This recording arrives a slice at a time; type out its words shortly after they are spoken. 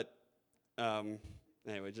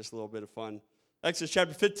Anyway, just a little bit of fun. Exodus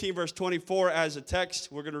chapter 15, verse 24 as a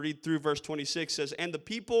text. We're going to read through verse 26. It says, "And the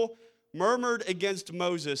people murmured against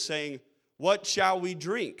Moses, saying, 'What shall we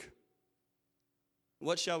drink?'"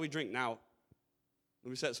 What shall we drink? Now, let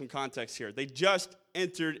me set some context here. They just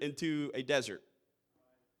entered into a desert.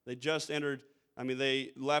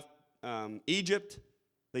 They left Egypt.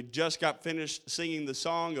 They just got finished singing the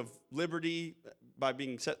song of liberty by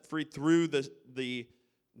being set free through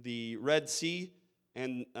the Red Sea.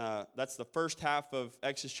 And that's the first half of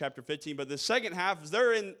Exodus chapter 15. But the second half is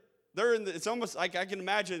it's almost like I can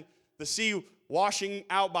imagine the sea washing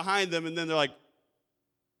out behind them, and then they're like,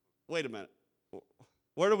 wait a minute,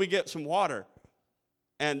 where do we get some water?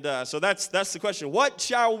 And so that's the question. What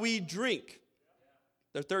shall we drink?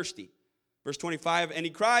 They're thirsty. Verse 25, "And he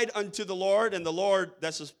cried unto the Lord, and the Lord,"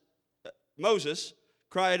 Moses,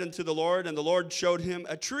 "cried unto the Lord, and the Lord showed him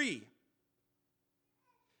a tree,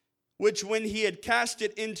 which when he had cast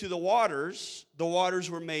it into the waters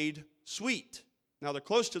were made sweet." Now they're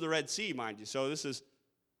close to the Red Sea, mind you, so this is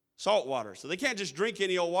salt water. So they can't just drink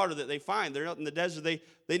any old water that they find. They're out in the desert.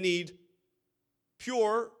 They need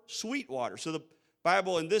pure, sweet water. So the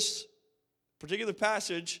Bible in this particular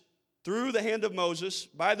passage, through the hand of Moses,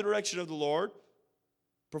 by the direction of the Lord,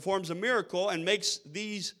 performs a miracle and makes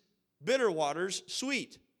these bitter waters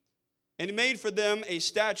sweet. "And he made for them a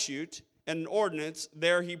statute and an ordinance,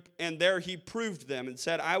 there he proved them, and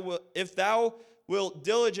said, if thou wilt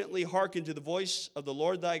diligently hearken to the voice of the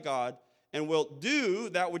Lord thy God, and wilt do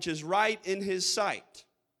that which is right in his sight,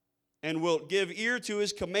 and wilt give ear to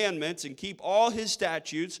his commandments, and keep all his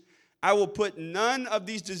statutes, I will put none of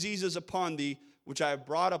these diseases upon thee, which I have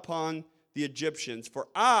brought upon the Egyptians. For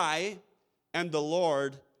I am the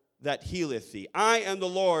Lord that healeth thee." I am the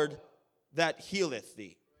Lord that healeth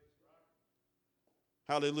thee.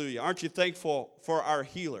 Hallelujah. Aren't you thankful for our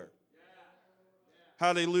healer?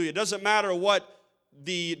 Hallelujah. It doesn't matter what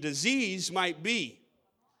the disease might be.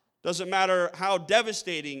 Doesn't matter how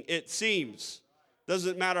devastating it seems.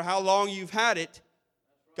 Doesn't matter how long you've had it.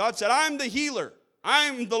 God said, "I'm the healer.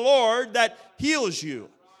 I'm the Lord that heals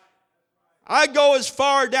you." I go as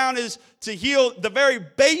far down as to heal the very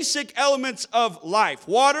basic elements of life.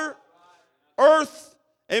 Water, earth,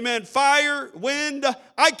 amen, fire, wind.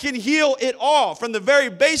 I can heal it all, from the very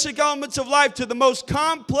basic elements of life to the most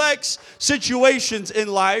complex situations in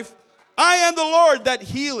life. I am the Lord that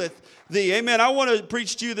healeth thee. Amen. I want to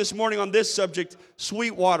preach to you this morning on this subject,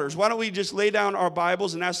 sweet waters. Why don't we just lay down our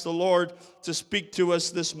Bibles and ask the Lord to speak to us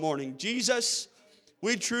this morning. Jesus,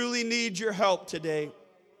 we truly need your help today.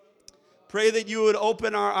 Pray that you would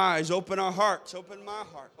open our eyes, open our hearts, open my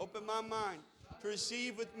heart, open my mind to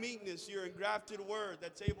receive with meekness your engrafted word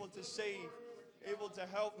that's able to save, able to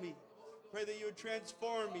help me. Pray that you would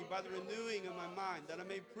transform me by the renewing of my mind, that I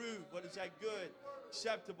may prove what is that good,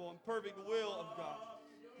 acceptable, and perfect will of God.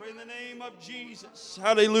 Pray in the name of Jesus.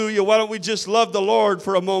 Hallelujah. Why don't we just love the Lord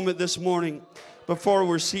for a moment this morning before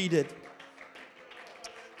we're seated.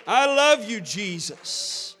 I love you,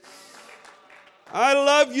 Jesus. I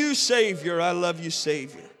love you, Savior. I love you,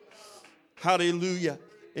 Savior. Hallelujah.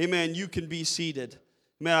 Amen. You can be seated.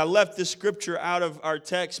 Man, I left this scripture out of our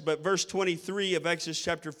text, but verse 23 of Exodus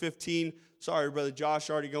chapter 15. Sorry, Brother Josh,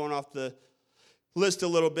 already going off the list a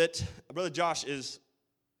little bit. Brother Josh is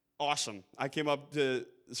awesome. I came up to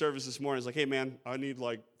the service this morning. I was like, hey, man, I need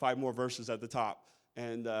like 5 more verses at the top.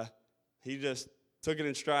 And he just took it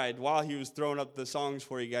in stride while he was throwing up the songs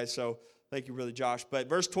for you guys. So thank you, Brother Josh. But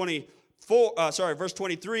verse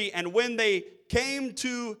 23, "And when they came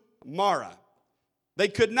to Marah, they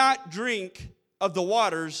could not drink of the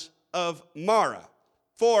waters of Marah,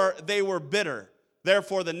 for they were bitter.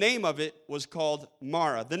 Therefore, the name of it was called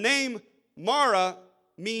Marah." The name Marah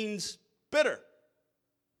means bitter.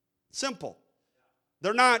 Simple.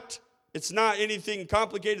 It's not anything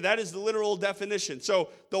complicated. That is the literal definition. So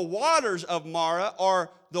the waters of Marah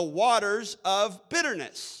are the waters of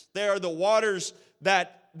bitterness. They are the waters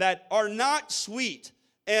that are not sweet.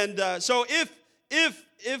 And so if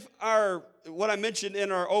what I mentioned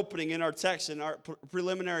in our opening, in our text, in our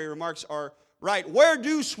preliminary remarks are right, where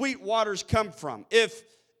do sweet waters come from? If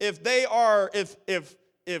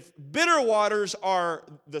bitter waters are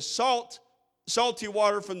the salty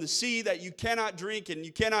water from the sea that you cannot drink and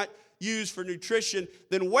you cannot use for nutrition,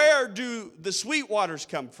 then where do the sweet waters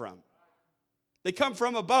come from? They come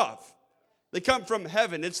from above. They come from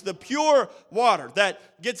heaven. It's the pure water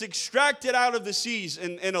that gets extracted out of the seas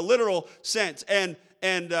in a literal sense and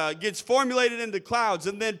gets formulated into clouds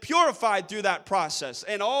and then purified through that process.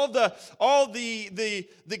 And all the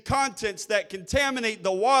contents that contaminate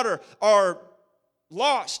the water are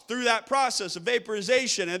lost through that process of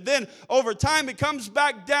vaporization. And then over time, it comes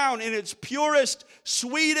back down in its purest,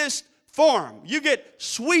 sweetest form. You get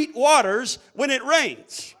sweet waters when it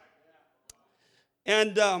rains.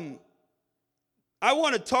 And I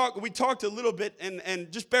want to talk, we talked a little bit,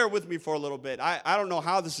 and just bear with me for a little bit. I don't know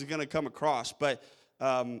how this is going to come across, but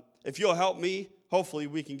if you'll help me, hopefully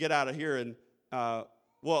we can get out of here and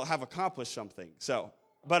we'll have accomplished something. So,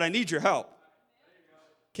 but I need your help.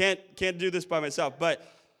 Can't do this by myself. But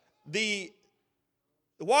the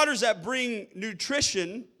waters that bring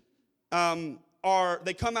nutrition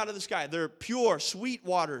they come out of the sky. They're pure, sweet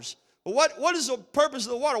waters. But what is the purpose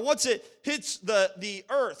of the water? Once it hits the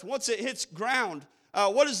earth, once it hits ground,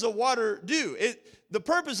 what does the water do? The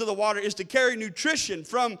purpose of the water is to carry nutrition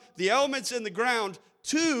from the elements in the ground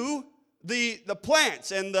to the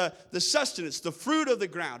plants and the sustenance, the fruit of the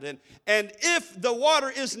ground. And if the water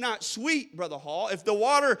is not sweet, Brother Hall, if the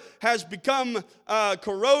water has become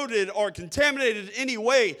corroded or contaminated in any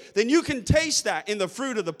way, then you can taste that in the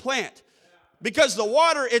fruit of the plant. Because the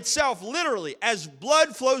water itself, literally, as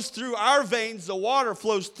blood flows through our veins, the water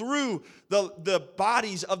flows through the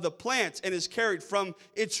bodies of the plants and is carried from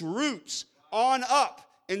its roots on up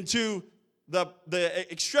into the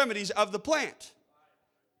extremities of the plant.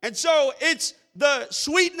 And so it's the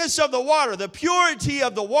sweetness of the water, the purity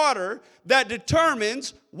of the water that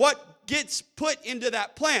determines what gets put into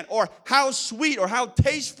that plant, or how sweet or how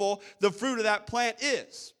tasteful the fruit of that plant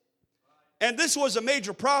is. And this was a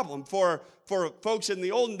major problem for folks in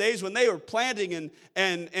the olden days when they were planting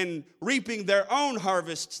and reaping their own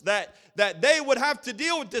harvests, that they would have to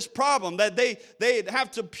deal with this problem, that they'd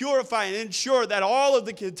have to purify and ensure that all of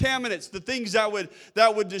the contaminants, the things that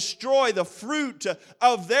would destroy the fruit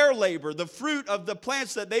of their labor, the fruit of the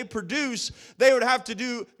plants that they produce, they would have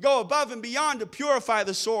to go above and beyond to purify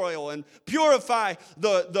the soil and purify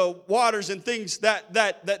the waters and things that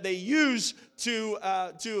they use to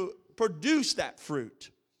produce that fruit.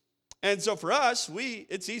 And so for us,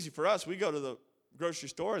 it's easy for us. We go to the grocery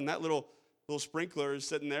store, and that little sprinkler is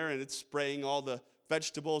sitting there, and it's spraying all the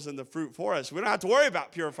vegetables and the fruit for us. We don't have to worry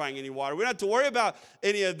about purifying any water. We don't have to worry about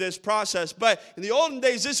any of this process. But in the olden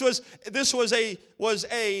days, this was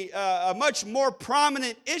a much more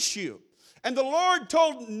prominent issue. And the Lord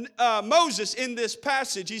told Moses in this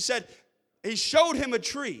passage, he showed him a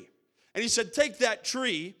tree. And he said, take that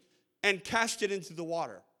tree and cast it into the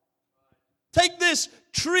water. Take this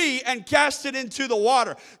tree and cast it into the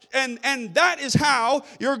water. And that is how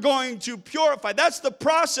you're going to purify. That's the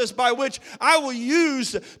process by which I will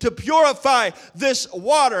use to purify this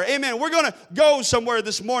water. Amen. We're going to go somewhere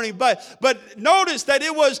this morning, but notice that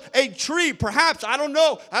it was a tree. Perhaps, I don't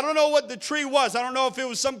know what the tree was. I don't know if it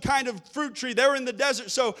was some kind of fruit tree. They were in the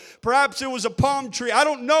desert, so perhaps it was a palm tree. I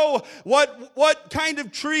don't know what kind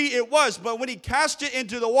of tree it was, but when he cast it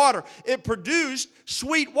into the water, it produced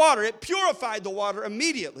sweet water. It purified the water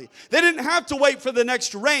immediately. They didn't have to wait for the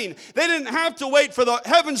next rain. They didn't have to wait for the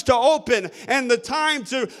heavens to open and the time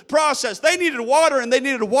to process. They needed water, and they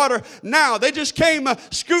needed water now. They just came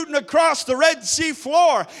scooting across the Red Sea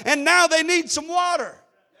floor, and now they need some water.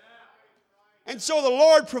 And so the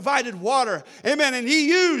Lord provided water. Amen. And he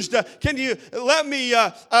used, can you let me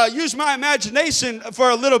use my imagination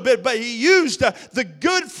for a little bit, but he used the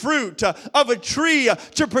good fruit of a tree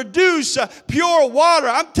to produce pure water.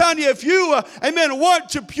 I'm telling you, if you, want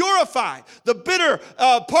to purify the bitter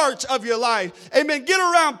parts of your life, get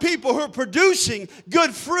around people who are producing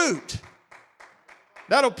good fruit.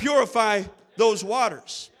 That'll purify those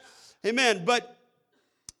waters. Amen. But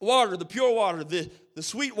water, the pure water, the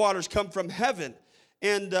sweet waters come from heaven.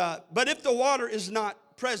 And but if the water is not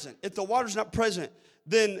present,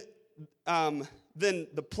 then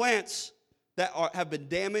the plants that have been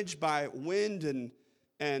damaged by wind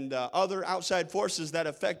and other outside forces that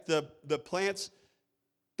affect the plants,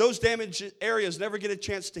 those damaged areas never get a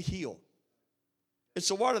chance to heal. It's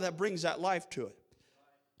the water that brings that life to it.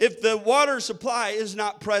 If the water supply is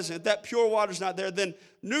not present, that pure water is not there, then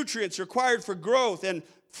nutrients required for growth and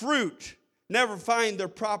fruit never find their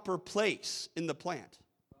proper place in the plant.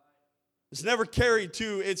 It's never carried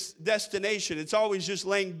to its destination. It's always just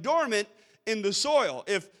laying dormant in the soil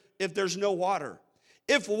if there's no water.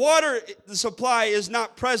 If water supply is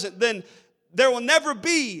not present, then there will never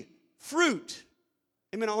be fruit.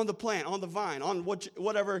 On the plant, on the vine, on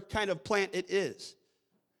whatever kind of plant it is.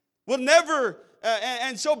 We'll never.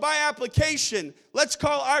 And so by application, let's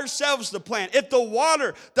call ourselves the plant. If the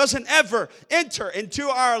water doesn't ever enter into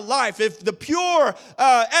our life, if the pure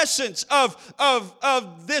essence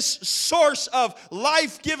of this source of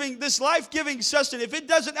life-giving, this life-giving sustenance, if it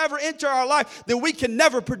doesn't ever enter our life, then we can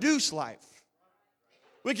never produce life.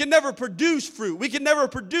 We can never produce fruit. We can never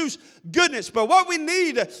produce goodness. But what we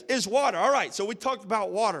need is water. All right, so we talked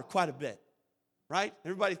about water quite a bit, right?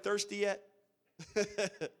 Everybody thirsty yet?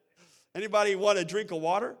 Anybody want a drink of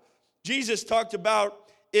water? Jesus talked about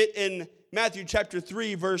it in Matthew chapter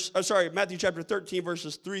 13, verses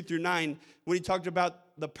 3 through 9, when he talked about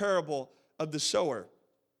the parable of the sower.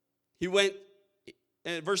 He went,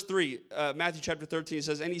 in verse 3, Matthew chapter 13, it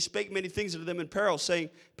says, and he spake many things unto them in parables,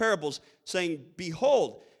 saying,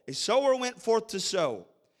 behold, a sower went forth to sow.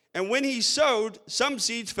 And when he sowed, some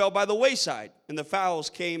seeds fell by the wayside, and the fowls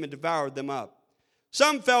came and devoured them up.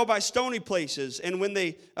 Some fell by stony places, and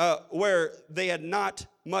where they had not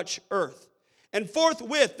much earth. And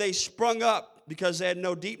forthwith they sprung up, because they had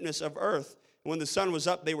no deepness of earth. And when the sun was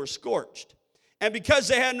up, they were scorched. And because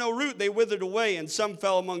they had no root, they withered away. And some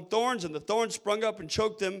fell among thorns, and the thorns sprung up and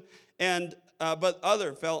choked them. But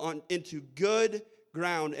other fell into good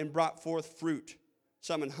ground and brought forth fruit.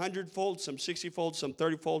 Some 100-fold, some 60-fold, some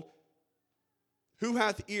 30-fold. Who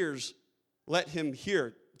hath ears, let him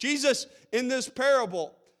hear. Jesus, in this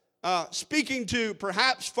parable, speaking to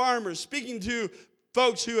perhaps farmers, speaking to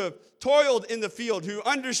folks who have toiled in the field, who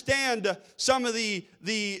understand some of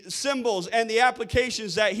the symbols and the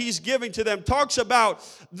applications that he's giving to them, talks about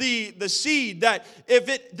the seed, that if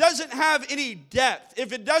it doesn't have any depth,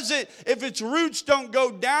 if its roots don't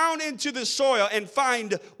go down into the soil and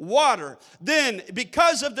find water, then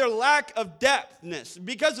because of their lack of depthness,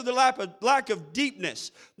 because of their lack of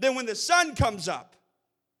deepness, then when the sun comes up,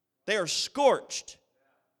 they are scorched,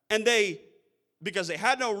 and because they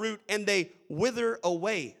had no root, and they wither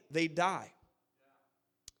away. They die.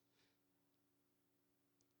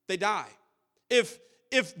 They die. If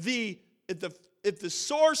the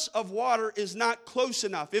source of water is not close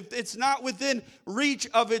enough, if it's not within reach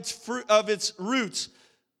of its roots,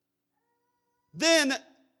 then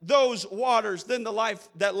those waters, then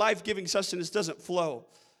that life-giving sustenance doesn't flow.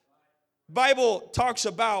 Bible talks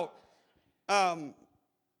about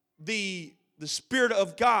the Spirit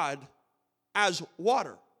of God as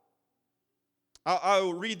water.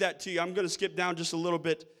 I'll read that to you. I'm going to skip down just a little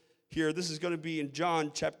bit here. This is going to be in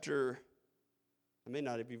John chapter, I may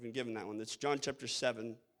not have even given that one. It's John chapter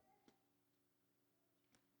 7.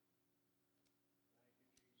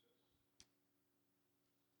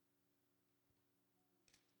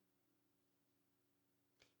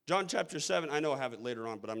 John chapter 7, I know I have it later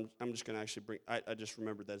on, but I'm just going to actually I just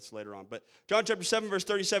remembered that it's later on. But John chapter 7, verse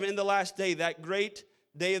 37, in the last day, that great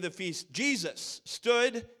day of the feast, Jesus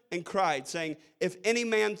stood and cried, saying, if any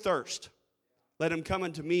man thirst, let him come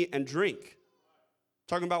unto me and drink.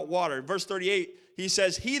 Talking about water. In verse 38, he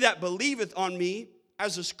says, he that believeth on me,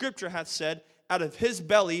 as the scripture hath said, out of his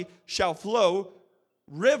belly shall flow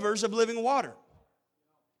rivers of living water.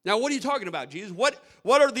 Now, what are you talking about, Jesus? What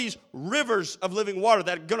are these rivers of living water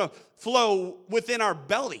that are going to flow within our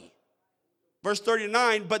belly? Verse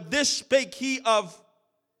 39, but this spake he of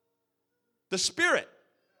the Spirit.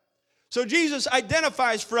 So Jesus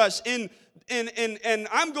identifies for us and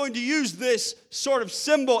I'm going to use this sort of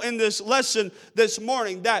symbol in this lesson this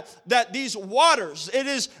morning, that these waters, it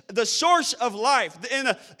is the source of life. In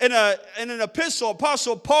an epistle,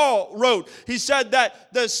 Apostle Paul wrote, he said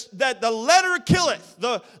that the letter killeth.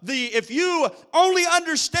 If you only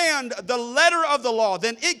understand the letter of the law,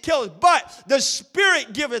 then it killeth. But the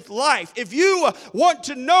Spirit giveth life. If you want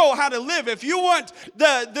to know how to live, if you want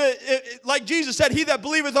like Jesus said, he that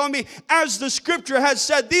believeth on me, as the scripture has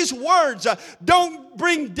said, these words don't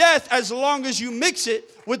bring death as long as you mix it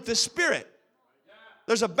with the Spirit.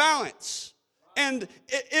 There's a balance. And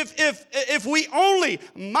if we only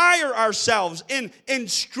mire ourselves in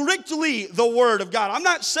strictly the Word of God, I'm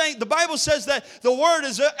not saying, the Bible says that the Word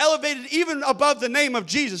is elevated even above the name of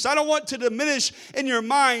Jesus. I don't want to diminish in your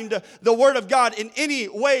mind the Word of God in any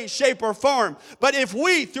way, shape, or form. But if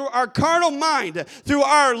we, through our carnal mind, through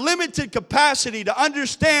our limited capacity to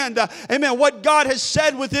understand, amen, what God has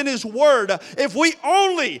said within His Word, if we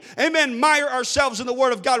only, amen, mire ourselves in the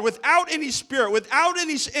Word of God without any Spirit, without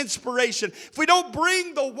any inspiration, if we don't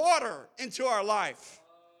bring the water into our life,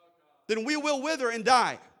 then we will wither and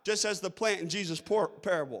die, just as the plant in Jesus'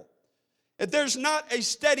 parable. If there's not a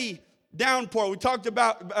steady downpour, we talked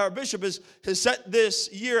about, our bishop has set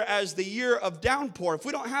this year as the year of downpour. If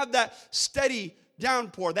we don't have that steady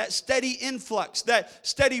downpour, that steady influx, that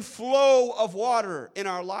steady flow of water in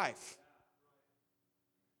our life,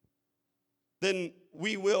 then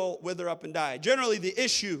we will wither up and die. Generally, the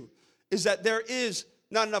issue is that there is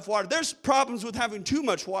not enough water. There's problems with having too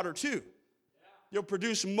much water too. You'll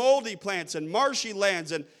produce moldy plants and marshy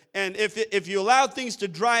lands, and if you allow things to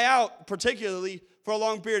dry out, particularly for a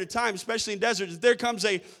long period of time, especially in deserts, if there comes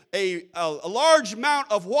a large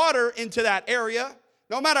amount of water into that area,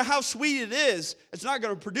 no matter how sweet it is, it's not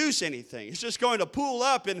going to produce anything. It's just going to pool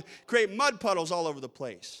up and create mud puddles all over the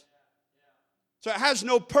place. So it has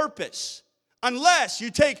no purpose unless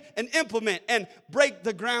you take an implement and break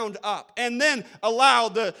the ground up and then allow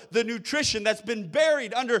the nutrition that's been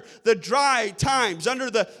buried under the dry times,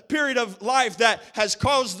 under the period of life that has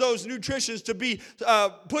caused those nutritions to be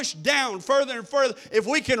pushed down further and further. If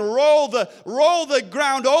we can roll the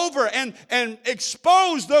ground over and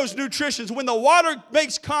expose those nutritions when the water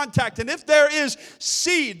makes contact, and if there is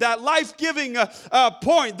seed, that life-giving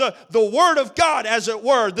point, the word of God, as it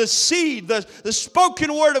were, the seed, the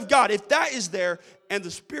spoken word of God, if that is there and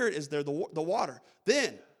the Spirit is there, the water,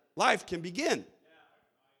 then life can begin.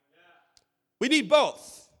 We need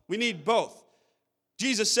both. We need both.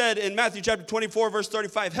 Jesus said in Matthew chapter 24, verse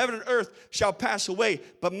 35, heaven and earth shall pass away,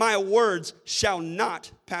 but my words shall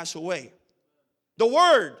not pass away. The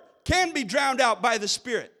word can be drowned out by the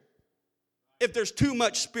Spirit if there's too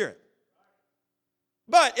much Spirit.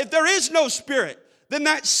 But if there is no Spirit, then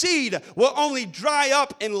that seed will only dry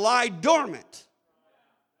up and lie dormant.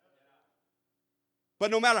 But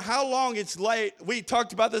no matter how long it's laid, we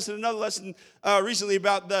talked about this in another lesson recently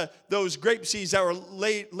about those grape seeds that were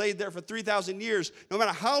laid there for 3,000 years. No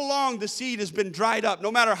matter how long the seed has been dried up,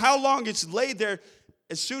 no matter how long it's laid there,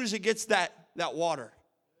 as soon as it gets that water.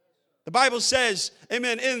 The Bible says,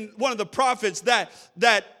 amen, in one of the prophets that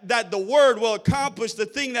the word will accomplish the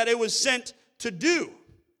thing that it was sent to do.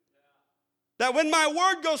 That when my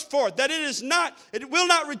word goes forth, that it will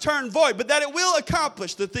not return void, but that it will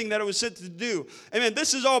accomplish the thing that it was sent to do. Amen.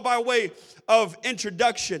 This is all by way of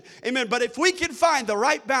introduction. Amen. But if we can find the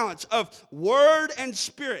right balance of word and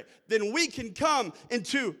spirit, then we can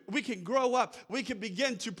we can grow up. We can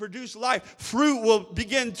begin to produce life. Fruit will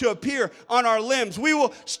begin to appear on our limbs. We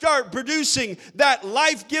will start producing that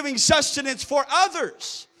life-giving sustenance for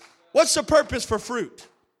others. What's the purpose for fruit?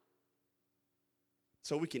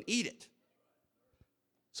 So we can eat it.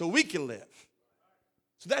 So we can live.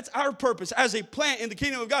 So that's our purpose as a plant in the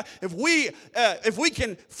kingdom of God. If we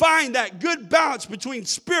can find that good balance between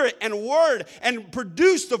spirit and word and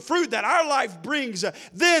produce the fruit that our life brings,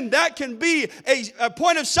 then that can be a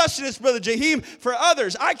point of sustenance, Brother Jaheim, for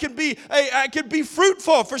others. I can be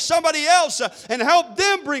fruitful for somebody else and help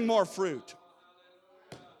them bring more fruit.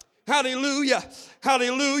 Hallelujah.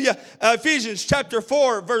 Hallelujah. Ephesians chapter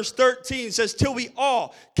 4, verse 13 says, till we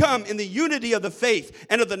all come in the unity of the faith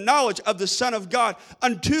and of the knowledge of the Son of God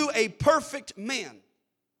unto a perfect man.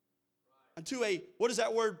 What does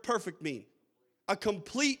that word perfect mean? A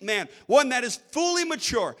complete man, one that is fully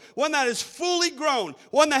mature, one that is fully grown,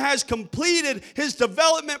 one that has completed his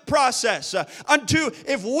development process.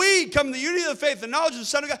 If we come in the unity of the faith and knowledge of the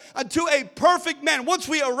Son of God, unto a perfect man, once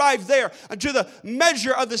we arrive there, unto the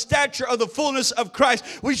measure of the stature of the fullness of Christ,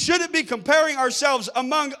 we shouldn't be comparing ourselves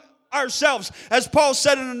among ourselves, as Paul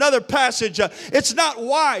said in another passage. It's not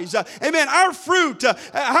wise. Amen. Our fruit,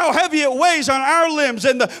 how heavy it weighs on our limbs,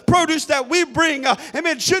 and the produce that we bring,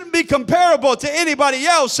 amen, shouldn't be comparable to anybody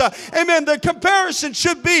else. Amen. The comparison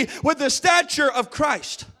should be with the stature of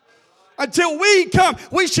Christ. Until we come,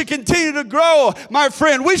 we should continue to grow, my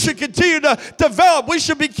friend. We should continue to develop. We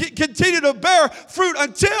should continue to bear fruit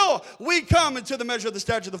until we come into the measure of the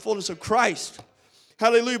stature of the fullness of Christ.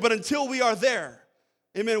 Hallelujah. But until we are there,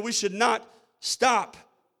 amen, we should not stop,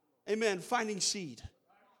 amen, finding seed,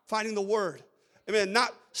 finding the word. Amen,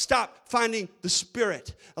 not stop finding the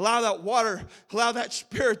Spirit. Allow that water, allow that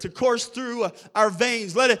Spirit to course through our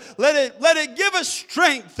veins. Let it give us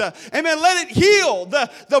strength. Amen, let it heal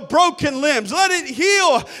the broken limbs. Let it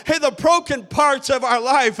heal the broken parts of our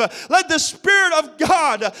life. Let the Spirit of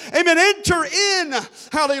God, amen, enter in.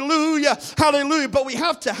 Hallelujah, hallelujah. But we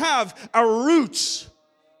have to have our roots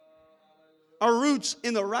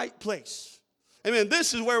in the right place. Amen.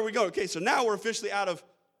 This is where we go. Okay, so now we're officially out of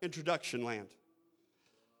introduction land.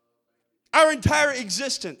 Our entire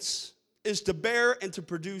existence is to bear and to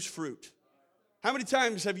produce fruit. How many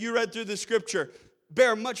times have you read through the scripture,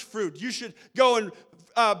 bear much fruit? You should go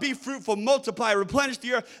and be fruitful, multiply, replenish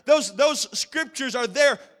the earth. Those scriptures are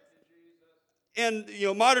there. And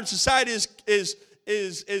modern society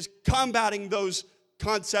is combating those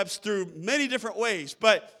concepts through many different ways.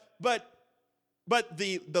 But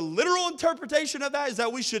the literal interpretation of that is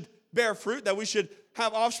that we should bear fruit, that we should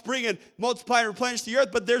have offspring and multiply and replenish the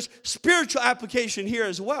earth. But there's spiritual application here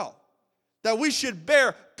as well, that we should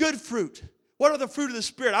bear good fruit. What are the fruit of the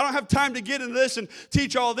Spirit? I don't have time to get into this and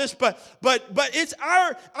teach all this, but it's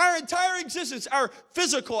our entire existence, our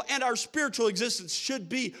physical and our spiritual existence should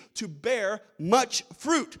be to bear much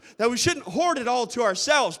fruit. That we shouldn't hoard it all to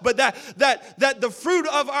ourselves, but that the fruit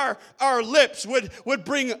of our lips would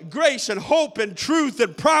bring grace and hope and truth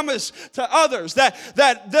and promise to others. That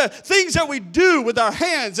the things that we do with our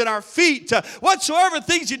hands and our feet, whatsoever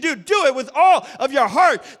things you do it with all of your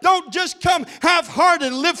heart. Don't just come half-hearted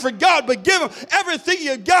and live for God, but give Him everything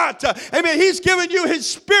you got. Amen. He's given you His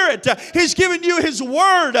Spirit. He's given you His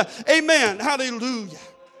Word. Amen. Hallelujah.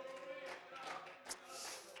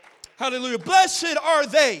 Hallelujah. Blessed are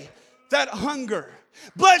they that hunger.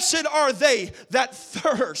 Blessed are they that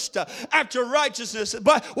thirst after righteousness.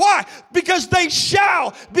 But why? Because they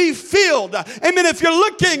shall be filled. Amen. If you're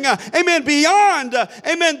looking, amen, beyond,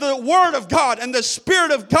 amen, the Word of God and the Spirit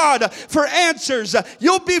of God for answers,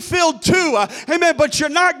 you'll be filled too. Amen. But you're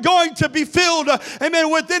not going to be filled,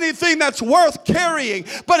 amen, with anything that's worth carrying.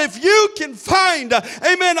 But if you can find,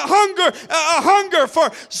 amen, a hunger for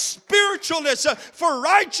spiritualness, for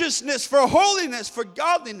righteousness, for holiness, for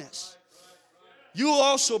godliness, you will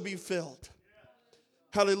also be filled.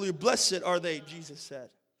 Hallelujah. Blessed are they, Jesus said.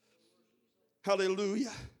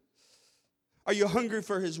 Hallelujah. Are you hungry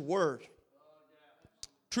for His Word?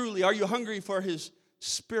 Truly, are you hungry for His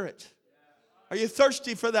Spirit? Are you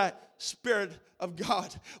thirsty for that Spirit of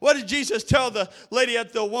God? What did Jesus tell the lady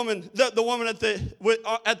at the woman at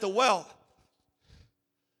the well?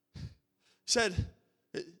 He said,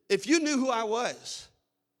 if you knew who I was,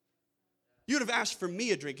 you'd have asked for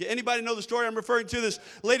me a drink. Anybody know the story I'm referring to? This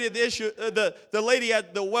lady at the lady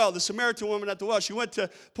at the well, the Samaritan woman at the well. She went to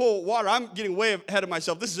pull water. I'm getting way ahead of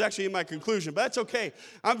myself. This is actually in my conclusion, but that's okay.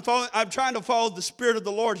 I'm trying to follow the Spirit of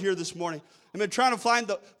the Lord here this morning. I'm trying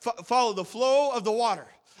to follow the flow of the water.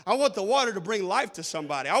 I want the water to bring life to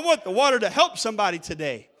somebody. I want the water to help somebody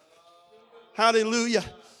today. Hallelujah.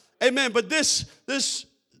 Amen. But this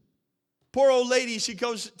poor old lady, she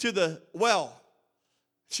goes to the well.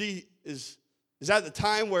 She is at the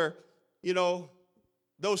time where,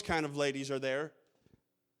 those kind of ladies are there.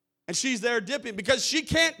 And she's there dipping because she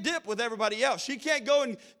can't dip with everybody else. She can't go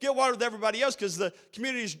and get water with everybody else because the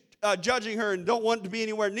community's judging her and don't want to be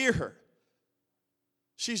anywhere near her.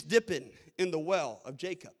 She's dipping in the well of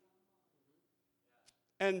Jacob.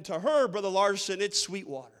 And to her, Brother Larson, it's sweet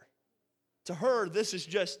water. To her, this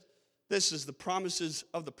is the promises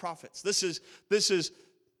of the prophets. This is,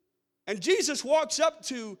 and Jesus walks up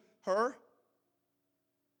to her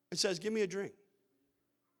and says, give me a drink.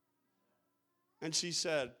 And she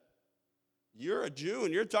said, you're a Jew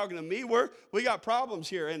and you're talking to me? We got problems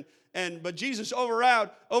here. But Jesus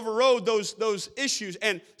overrode those issues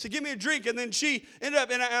and said, give me a drink. And then she ended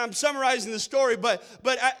up, and I'm summarizing the story, but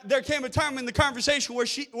there came a time in the conversation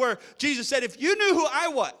where Jesus said, if you knew who I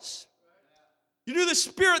was, you knew the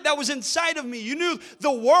Spirit that was inside of me. You knew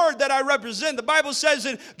the Word that I represent. The Bible says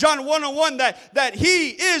in John 1:1 that He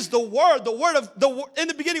is the Word. In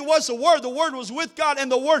the beginning was the Word. The Word was with God,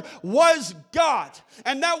 and the Word was God.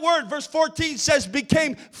 And that Word, verse 14 says,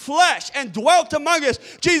 became flesh and dwelt among us.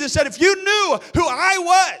 Jesus said, if you knew who I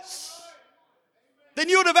was, then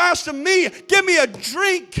you would have asked me, give me a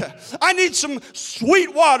drink. I need some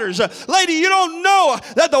sweet waters. Lady, you don't know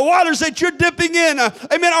that the waters that you're dipping in,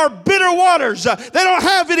 are bitter waters. They don't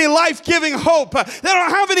have any life-giving hope. They don't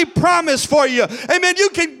have any promise for you. Amen. You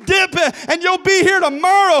can dip and you'll be here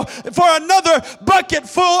tomorrow for another bucket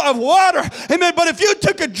full of water. Amen. But if you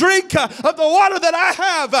took a drink of the water that I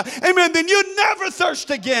have, amen, then you'd never thirst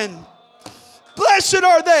again. Blessed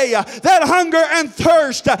are they that hunger and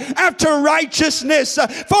thirst after righteousness,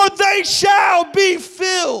 for they shall be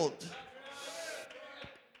filled.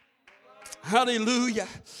 Hallelujah.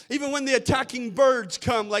 Even when the attacking birds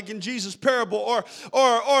come, like in Jesus' parable, or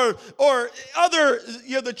other,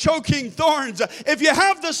 the choking thorns, if you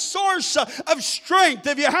have the source of strength,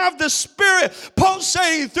 if you have the Spirit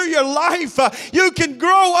pulsating through your life, you can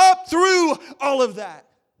grow up through all of that.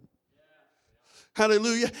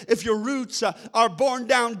 Hallelujah. If your roots are born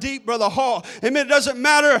down deep, Brother Hall, amen, it doesn't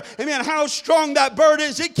matter, amen, how strong that bird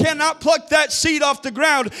is. It cannot pluck that seed off the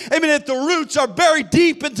ground, amen, if the roots are buried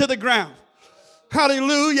deep into the ground.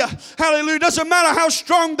 Hallelujah. Hallelujah. Doesn't matter how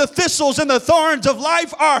strong the thistles and the thorns of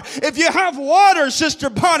life are. If you have water, Sister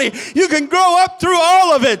Bonnie, you can grow up through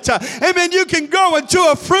all of it. Amen. You can grow into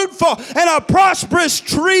a fruitful and a prosperous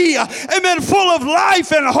tree. Amen. Full of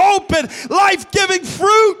life and hope and life-giving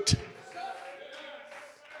fruit.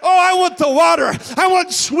 Oh, I want the water. I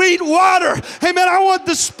want sweet water. Amen. I want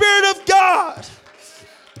the Spirit of God.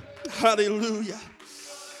 Hallelujah.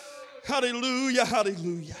 Hallelujah.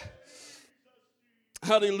 Hallelujah.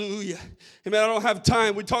 Hallelujah. Amen. I don't have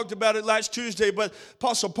time. We talked about it last Tuesday, but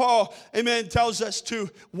Apostle Paul, amen, tells us to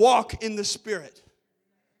walk in the Spirit.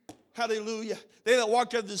 Hallelujah. They that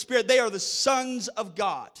walk in the Spirit, they are the sons of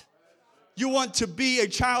God. You want to be a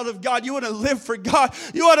child of God. You want to live for God.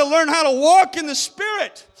 You ought to learn how to walk in the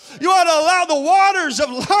Spirit. You ought to allow the waters of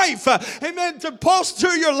life, amen, to pulse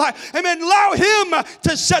through your life. Amen. Allow Him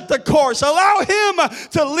to set the course. Allow Him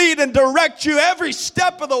to lead and direct you every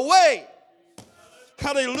step of the way.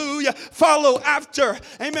 Hallelujah. Follow after,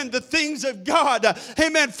 amen, the things of God.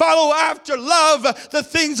 Amen. Follow after, love the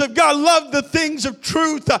things of God. Love the things of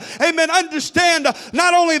truth. Amen. Understand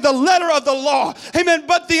not only the letter of the law, amen,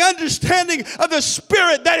 but the understanding of the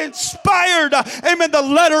Spirit that inspired, amen, the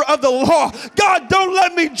letter of the law. God, don't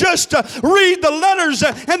let me just read the letters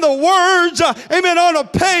and the words, amen, on a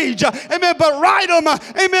page, amen, but write them,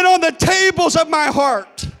 amen, on the tables of my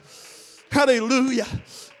heart. Hallelujah.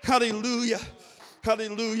 Hallelujah.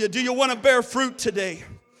 Hallelujah. Do you want to bear fruit today?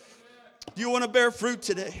 Do you want to bear fruit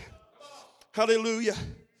today? Hallelujah.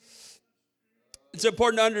 It's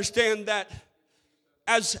important to understand that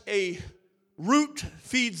as a root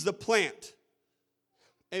feeds the plant,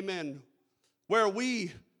 amen, where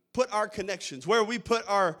we put our connections, where we put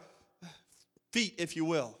our feet, if you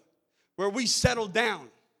will, where we settle down,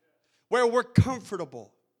 where we're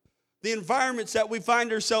comfortable, the environments that we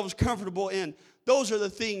find ourselves comfortable in, those are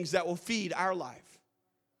the things that will feed our life.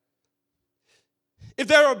 If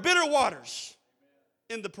there are bitter waters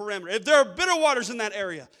in the perimeter, if there are bitter waters in that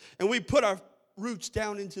area, and we put our roots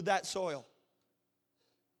down into that soil,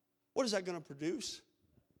 what is that going to produce?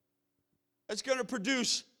 It's going to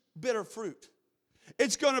produce bitter fruit.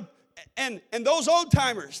 It's going to, and those old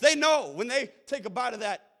timers, they know when they take a bite of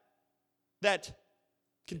that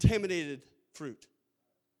contaminated fruit.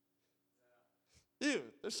 Ew,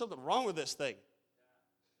 there's something wrong with this thing.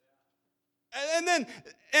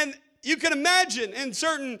 And you can imagine in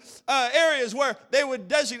certain areas where they would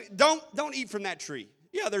designate, don't eat from that tree.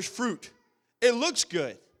 Yeah, there's fruit. It looks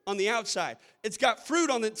good on the outside. It's got fruit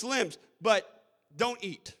on its limbs, but don't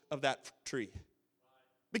eat of that tree.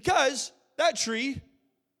 Because that tree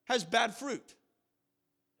has bad fruit.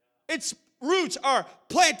 Its roots are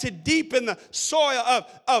planted deep in the soil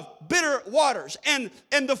of bitter waters. And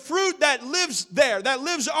the fruit that lives there, that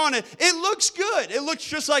lives on it, it looks good. It looks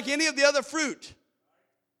just like any of the other fruit.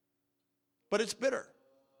 But it's bitter.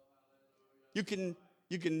 You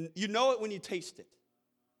know it when you taste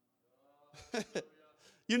it.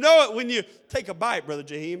 You know it when you take a bite, Brother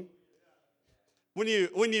Jaheim. When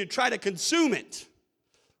you try to consume it.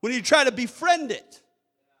 When you try to befriend it.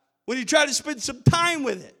 When you try to spend some time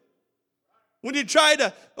with it. When you try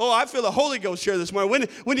to, I feel the Holy Ghost here this morning.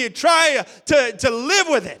 When you try to live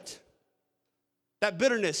with it, that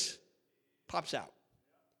bitterness pops out.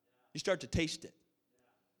 You start to taste it.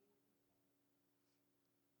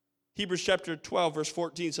 Hebrews chapter 12, verse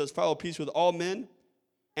 14 says, follow peace with all men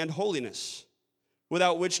and holiness,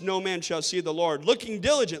 without which no man shall see the Lord. Looking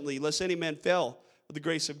diligently, lest any man fail with the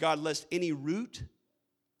grace of God, lest any root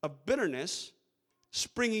of bitterness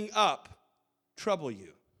springing up trouble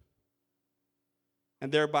you, and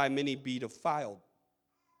thereby many be defiled.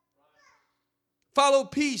 Follow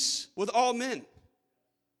peace with all men.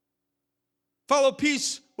 Follow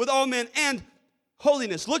peace with all men and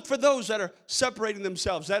holiness. Look for those that are separating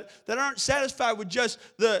themselves, that aren't satisfied with just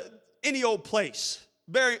any old place,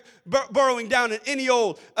 burrowing down in any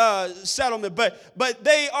old settlement, but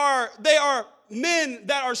they are men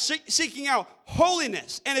that are seeking out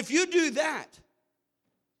holiness. And if you do that,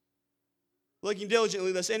 looking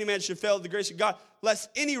diligently, lest any man should fail the grace of God,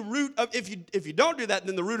 lest any root of, if you don't do that,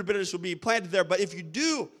 then the root of bitterness will be planted there. But if you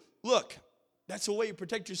do, look, that's the way you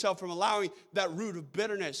protect yourself from allowing that root of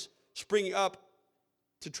bitterness springing up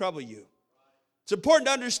to trouble you. It's important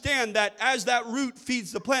to understand that as that root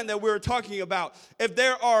feeds the plant that we were talking about, if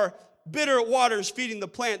there are bitter waters feeding the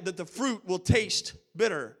plant, that the fruit will taste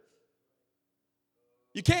bitter.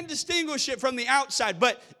 You can't distinguish it from the outside,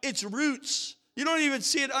 but its roots, you don't even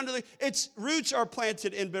see it under its roots are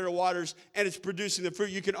planted in bitter waters, and it's producing the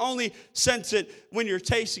fruit. You can only sense it when you're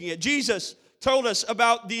tasting it. Jesus told us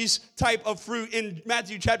about these type of fruit in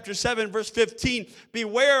Matthew chapter 7, verse 15.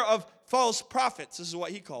 Beware of false prophets, this is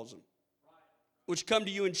what he calls them, which come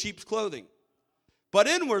to you in sheep's clothing, but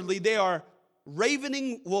inwardly they are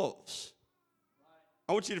ravening wolves.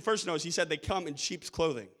 I want you to first notice he said they come in sheep's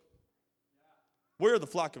clothing. We're the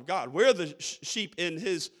flock of God. We're the sheep in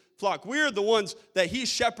his flock. We're the ones that he's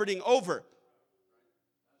shepherding over.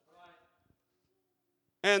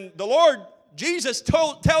 And the Lord Jesus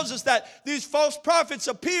tells us that these false prophets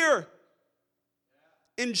appear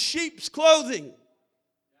in sheep's clothing.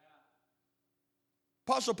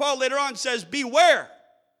 Apostle Paul later on says, beware.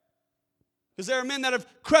 Because there are men that have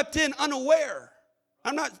crept in unaware.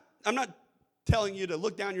 I'm not telling you to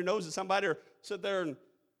look down your nose at somebody or sit there and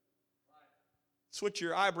switch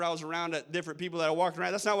your eyebrows around at different people that are walking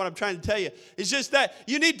around. That's not what I'm trying to tell you. It's just that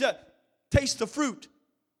you need to taste the fruit.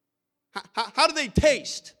 How do they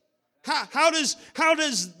taste?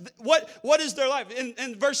 What is their life?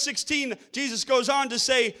 In verse 16, Jesus goes on to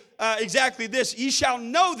say exactly this. Ye shall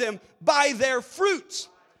know them by their fruits.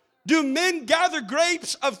 Do men gather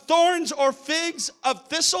grapes of thorns or figs of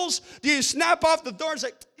thistles? Do you snap off the thorns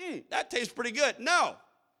like, that tastes pretty good? No.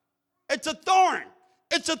 It's a thorn.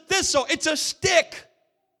 It's a thistle. It's a stick.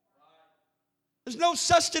 There's no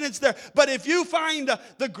sustenance there. But if you find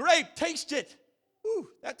the grape, taste it. Ooh,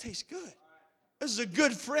 that tastes good. This is a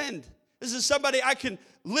good friend. This is somebody I can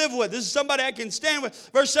live with. This is somebody I can stand with.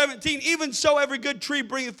 Verse 17, even so every good tree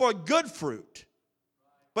bringeth forth good fruit,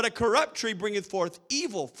 but a corrupt tree bringeth forth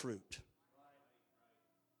evil fruit.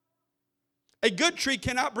 A good tree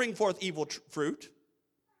cannot bring forth evil fruit.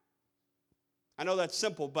 I know that's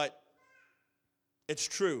simple, but it's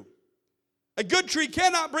true. A good tree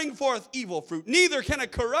cannot bring forth evil fruit. Neither can a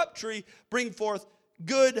corrupt tree bring forth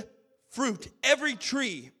good fruit. Every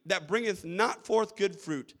tree that bringeth not forth good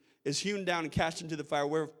fruit is hewn down and cast into the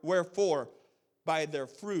fire. Wherefore, by their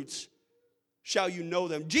fruits shall you know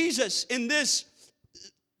them. Jesus, in this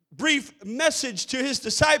brief message to his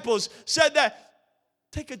disciples, said that,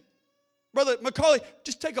 Brother Macaulay,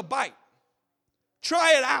 just take a bite.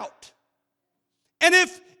 Try it out. And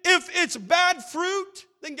if it's bad fruit,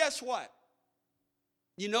 then guess what?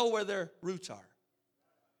 You know where their roots are.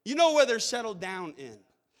 You know where they're settled down in.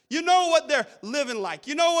 You know what they're living like.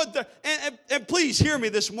 You know what they're, and please hear me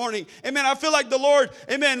this morning. Amen. I feel like the Lord,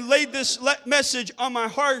 amen, laid this message on my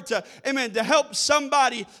heart, amen, to help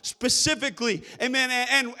somebody specifically. Amen.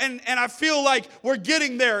 And I feel like we're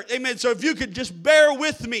getting there. Amen. So if you could just bear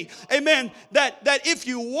with me. Amen. That if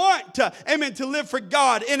you want to, amen, to live for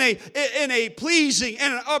God in a pleasing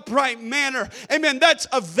and an upright manner, amen, that's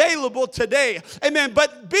available today. Amen.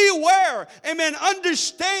 But beware. Amen.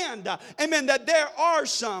 Understand, amen, that there are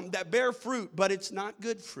some that bear fruit, but it's not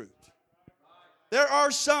good fruit. There are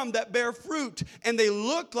some that bear fruit, and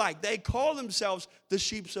they call themselves the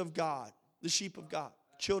sheep of God,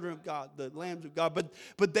 children of God, the lambs of God,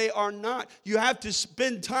 but they are not. You have to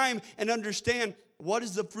spend time and understand what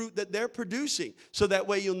is the fruit that they're producing, so that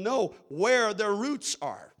way you'll know where their roots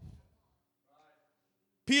are.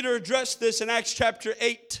 Peter addressed this in Acts chapter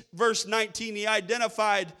 8, verse 19. He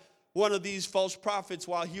identified one of these false prophets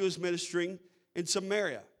while he was ministering in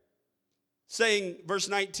Samaria, saying, verse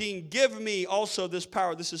 19, give me also this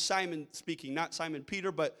power. This is Simon speaking, not Simon Peter,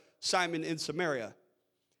 but Simon in Samaria.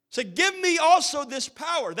 Said, give me also this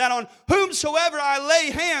power, that on whomsoever I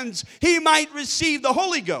lay hands, he might receive the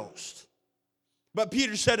Holy Ghost. But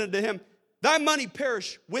Peter said unto him, thy money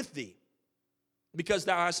perish with thee, because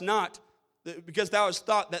thou hast thought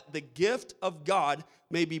that the gift of God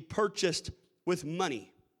may be purchased with money.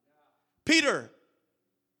 Peter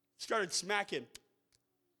started smacking.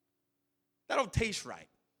 That don't taste right.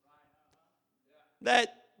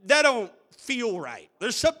 That don't feel right.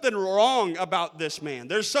 There's something wrong about this man.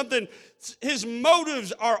 There's something, his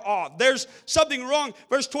motives are off. There's something wrong.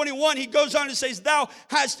 Verse 21, he goes on and says, thou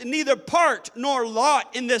hast neither part nor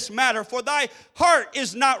lot in this matter, for thy heart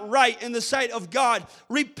is not right in the sight of God.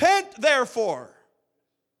 Repent therefore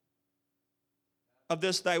of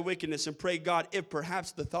this thy wickedness, and pray God, if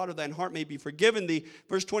perhaps the thought of thine heart may be forgiven thee.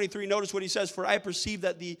 Verse 23, notice what he says, for I perceive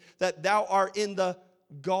that thou art in the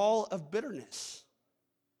gall of bitterness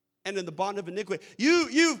and in the bond of iniquity.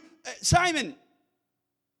 Simon,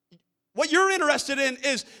 what you're interested in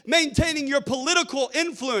is maintaining your political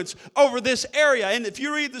influence over this area. And if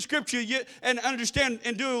you read the scripture and understand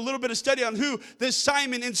and do a little bit of study on who this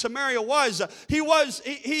Simon in Samaria was,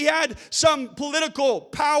 he had some political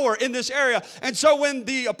power in this area. And so when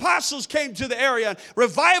the apostles came to the area,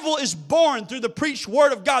 revival is born through the preached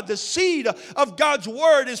word of God. The seed of God's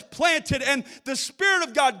word is planted, and the Spirit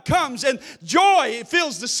of God comes, and joy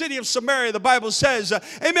fills the city of Samaria, the Bible says.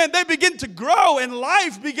 Amen. They begin to grow, and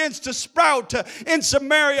life begins to sprout in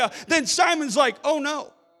Samaria. Then Simon's like, oh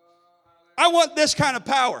no, I want this kind of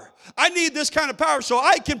power. I need this kind of power so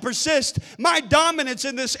I can persist my dominance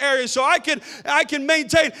in this area, so I can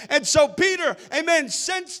maintain. And so Peter, amen,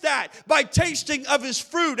 sensed that by tasting of his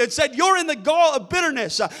fruit and said, you're in the gall of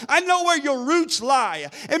bitterness. I know where your roots lie.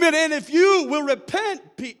 Amen. And if you will repent,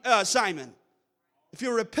 Simon, if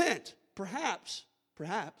you repent, perhaps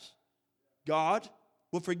God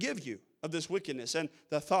will forgive you of this wickedness and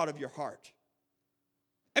the thought of your heart.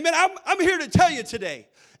 Amen. I'm here to tell you today,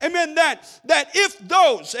 amen, that if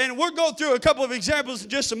those, and we'll go through a couple of examples in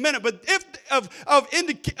just a minute, but if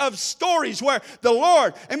of stories where the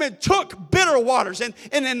Lord, amen, took bitter waters, and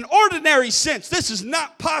in an ordinary sense, this is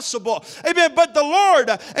not possible, amen, but the Lord,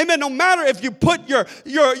 amen, no matter if you put your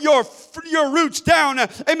roots down,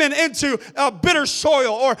 amen, into bitter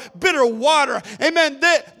soil or bitter water, amen,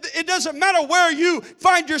 it doesn't matter where you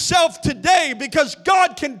find yourself today, because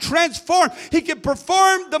God can transform, He can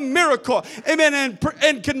perform the miracle, amen,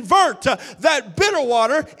 and convert that bitter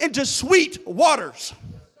water into sweet waters.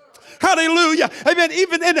 Hallelujah. Amen.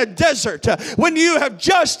 Even in a desert, when you have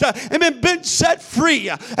just, amen, been set free,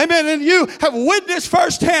 amen, and you have witnessed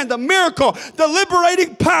firsthand the miracle, the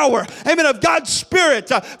liberating power, amen, of God's Spirit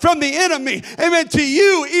from the enemy, amen, to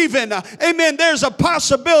you even, amen, there's a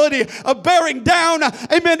possibility of bearing down,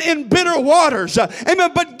 amen, in bitter waters, amen,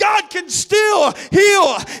 but God can still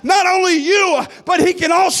heal not only you, but He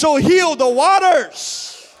can also heal the waters.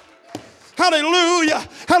 Hallelujah.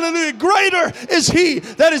 Hallelujah. Greater is He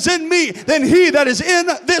that is in me than he that is in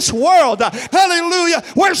this world. Hallelujah.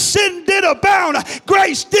 Where sin did abound,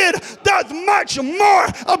 grace doth much more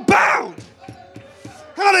abound.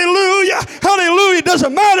 Hallelujah. Hallelujah.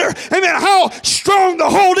 Doesn't matter, amen, how strong the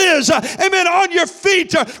hold is, amen, on your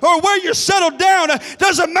feet or where you're settled down.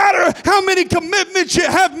 Doesn't matter how many commitments you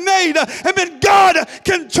have made, amen, God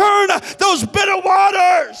can turn those bitter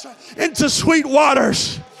waters into sweet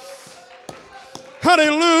waters.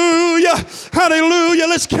 Hallelujah. Hallelujah.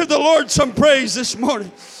 Let's give the Lord some praise this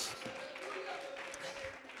morning.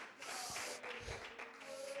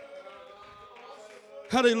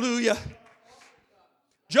 Hallelujah.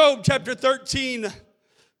 Job chapter 13,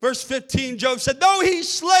 verse 15, Job said, though He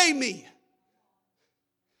slay me,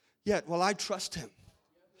 yet will I trust Him.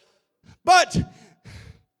 But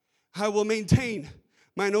I will maintain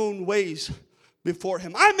mine own ways before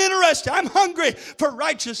Him. I'm interested. I'm hungry for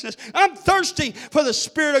righteousness. I'm thirsty for the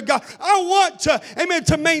Spirit of God. I want to, amen,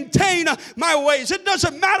 to maintain my ways. It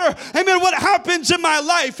doesn't matter, amen, what happens in my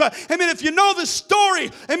life. Amen, if you know the story,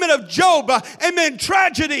 amen, of Job, amen,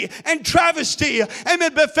 tragedy and travesty,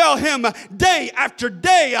 amen, befell him day after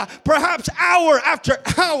day, perhaps hour after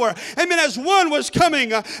hour. Amen, as one was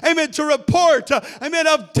coming, amen, to report, amen,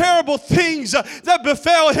 of terrible things that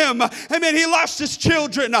befell him. Amen, he lost his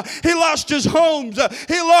children. He lost his home.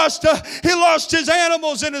 He lost his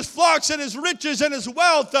animals and his flocks and his riches and his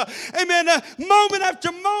wealth. Amen. Moment after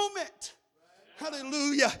moment.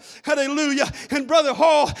 Hallelujah. Hallelujah. And Brother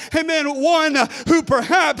Hall, amen, one who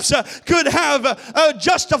perhaps could have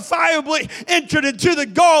justifiably entered into the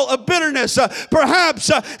gall of bitterness. Perhaps,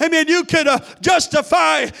 amen, you could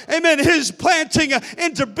justify, amen, his planting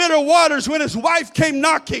into bitter waters when his wife came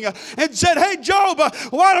knocking and said, hey, Job,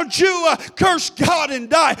 why don't you curse God and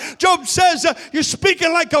die? Job says, you're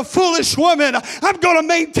speaking like a foolish woman. I'm going to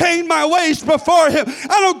maintain my ways before Him.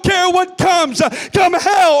 I don't care what comes, come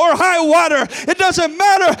hell or high water. It doesn't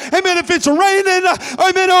matter, amen, if it's raining,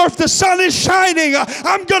 amen, or if the sun is shining.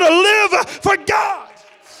 I'm going to live for God.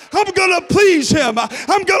 I'm going to please Him.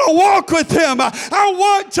 I'm going to walk with Him. I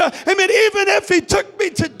want to, amen, even if He took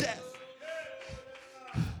me to death.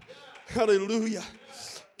 Hallelujah.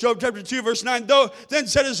 Job chapter 2, verse 9, then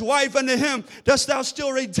said his wife unto him, dost thou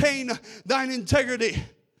still retain thine integrity?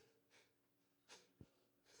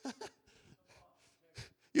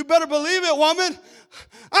 You better believe it, woman.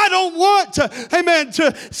 I don't want to, amen,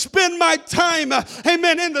 to spend my time,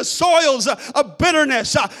 amen, in the soils of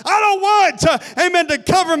bitterness. I don't want, amen, to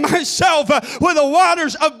cover myself with the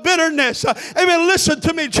waters of bitterness. Amen, listen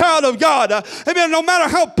to me, child of God. Amen, no matter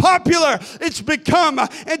how popular it's become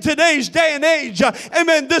in today's day and age,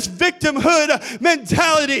 amen, this victimhood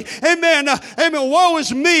mentality, amen, amen, woe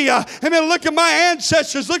is me. Amen, look at my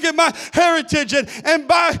ancestors, look at my heritage, and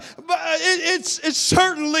it's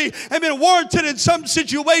certainly, amen, warranted in some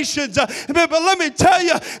situations. Amen, but let me tell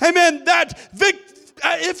you, amen, that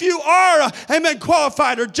if you are, amen,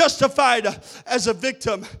 qualified or justified as a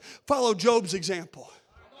victim, follow Job's example.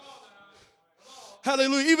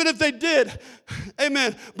 Hallelujah. Even if they did,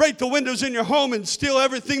 amen, break the windows in your home and steal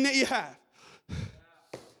everything that you have.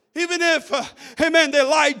 Even if, amen, they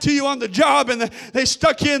lied to you on the job and they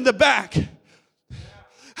stuck you in the back.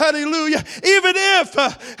 Hallelujah. Even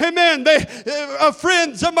if, amen, a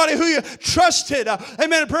friend, somebody who you trusted,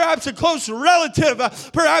 amen, perhaps a close relative,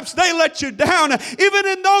 perhaps they let you down. Even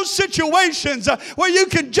in those situations where you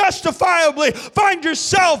can justifiably find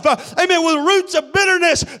yourself, amen, with roots of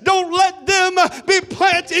bitterness, don't let them be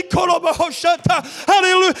planted.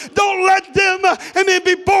 Hallelujah. Don't let them, amen,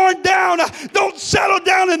 be born down. Don't settle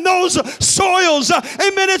down in those soils.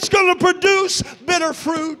 Amen. It's going to produce bitter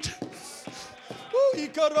fruit.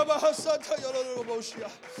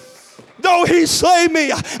 Though he slay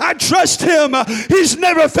me, I trust him. He's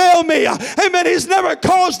never failed me. Amen. He's never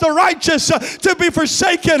caused the righteous to be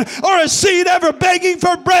forsaken or a seed ever begging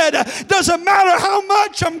for bread. Doesn't matter how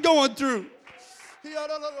much I'm going through.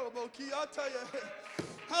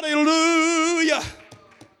 Hallelujah.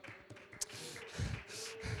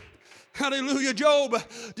 Hallelujah. Job,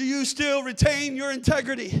 do you still retain your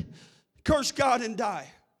integrity? Curse God and die.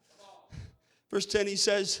 Verse 10, he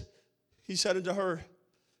said unto her,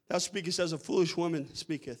 thou speakest as a foolish woman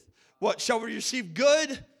speaketh. What, shall we receive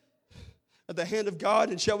good at the hand of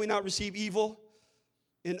God, and shall we not receive evil?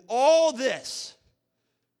 In all this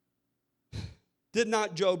did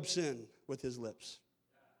not Job sin with his lips.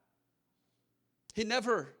 He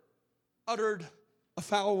never uttered a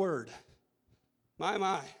foul word.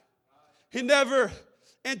 My. He never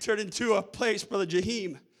entered into a place, Brother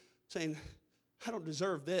Jahim, saying, I don't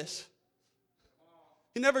deserve this.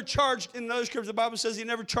 He never charged, in another scripture, the Bible says he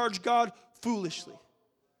never charged God foolishly.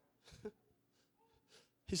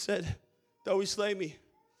 He said, though he slay me,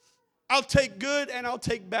 I'll take good and I'll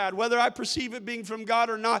take bad, whether I perceive it being from God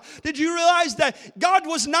or not. Did you realize that God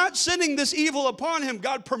was not sending this evil upon him?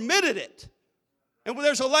 God permitted it. And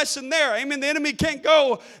there's a lesson there. Amen. The enemy can't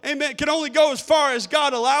go, amen, can only go as far as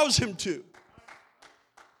God allows him to.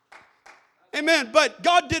 Amen. But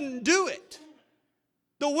God didn't do it.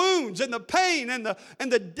 The wounds and the pain and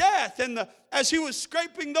the death and as he was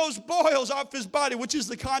scraping those boils off his body, which is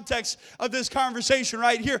the context of this conversation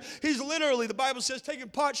right here. He's literally, the Bible says, taking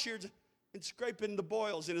pot shears and scraping the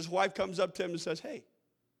boils. And his wife comes up to him and says, hey,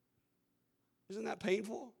 isn't that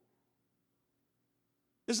painful?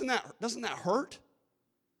 Doesn't that hurt?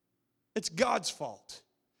 It's God's fault.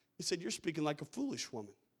 He said, you're speaking like a foolish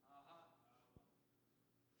woman.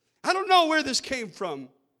 I don't know where this came from.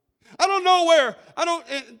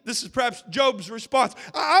 This is perhaps Job's response.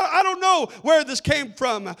 I don't know where this came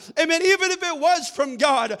from. Amen. Even if it was from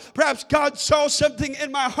God, perhaps God saw something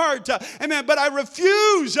in my heart. Amen. But I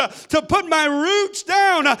refuse to put my roots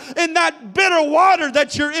down in that bitter water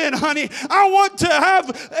that you're in, honey. I want to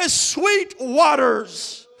have sweet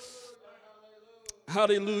waters.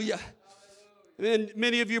 Hallelujah. And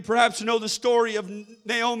many of you perhaps know the story of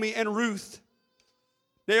Naomi and Ruth.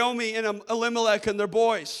 Naomi and Elimelech and their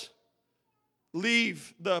boys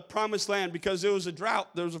leave the promised land because there was a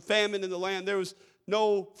drought. There was a famine in the land. There was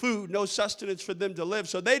no food, no sustenance for them to live.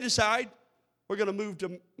 So they decide, we're going to move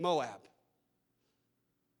to Moab.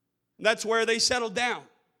 And that's where they settled down.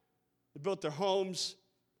 They built their homes.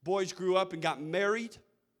 Boys grew up and got married.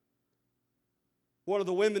 One of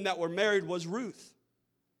the women that were married was Ruth.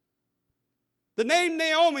 The name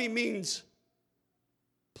Naomi means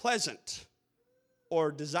pleasant or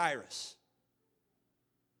desirous.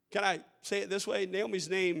 Can I say it this way? Naomi's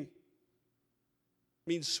name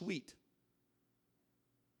means sweet.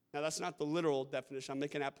 Now, that's not the literal definition. I'm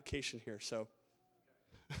making an application here. So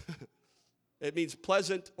it means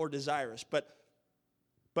pleasant or desirous. But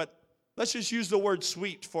let's just use the word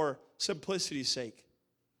sweet for simplicity's sake.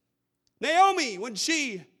 Naomi, when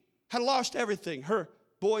she had lost everything, her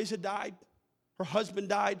boys had died, her husband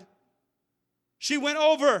died, she went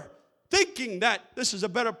over thinking that this is a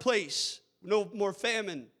better place, no more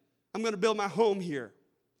famine. I'm going to build my home here,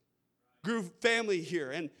 grew family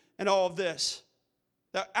here, and all of this.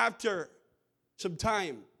 That after some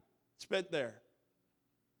time spent there,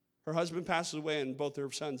 her husband passes away and both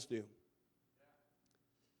her sons do.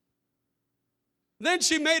 Then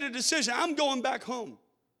she made a decision. I'm going back home.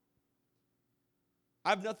 I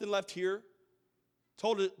have nothing left here.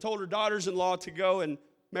 Told her daughters-in-law to go and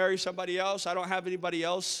marry somebody else. I don't have anybody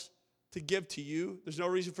else to give to you. There's no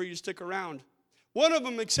reason for you to stick around. One of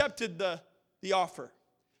them accepted the offer,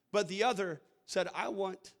 but the other said, I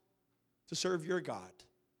want to serve your God.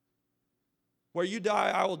 Where you die,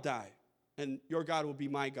 I will die, and your God will be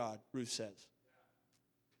my God, Ruth says.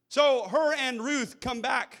 So her and Ruth come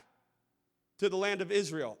back to the land of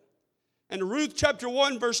Israel. And Ruth chapter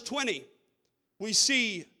 1, verse 20, we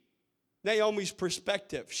see Naomi's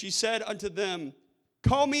perspective. She said unto them,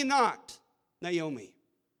 call me not Naomi.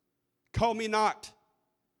 Call me not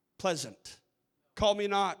pleasant. Call me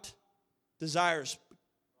not desirous.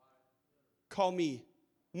 Call me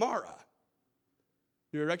Mara.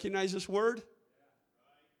 Do you recognize this word?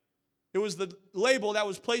 It was the label that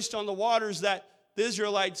was placed on the waters that the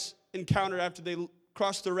Israelites encountered after they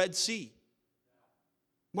crossed the Red Sea.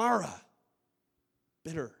 Mara,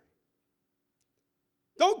 bitter.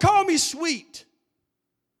 Don't call me sweet.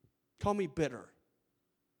 Call me bitter.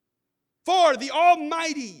 For the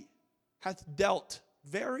Almighty hath dealt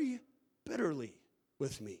very bitterly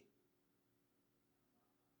with me.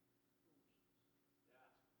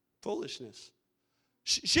 Foolishness.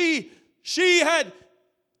 She had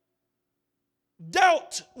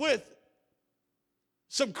dealt with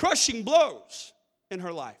some crushing blows in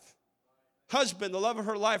her life. Husband, the love of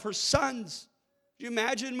her life, her sons. Can you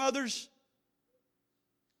imagine, mothers?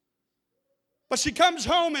 But she comes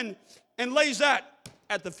home and lays that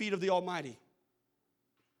at the feet of the Almighty.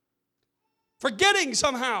 Forgetting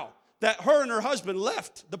somehow that her and her husband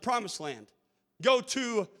left the promised land. Go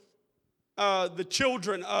to the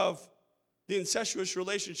children of the incestuous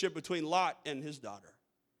relationship between Lot and his daughter.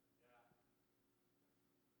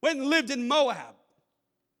 Went and lived in Moab.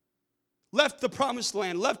 Left the promised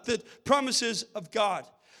land, left the promises of God.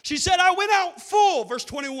 She said, I went out full, verse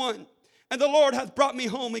 21, and the Lord hath brought me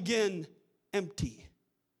home again empty.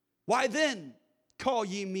 Why then call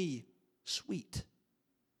ye me sweet?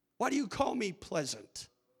 Why do you call me pleasant?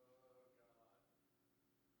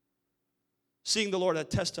 Seeing the Lord hath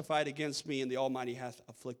testified against me, and the Almighty hath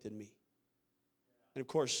afflicted me. And of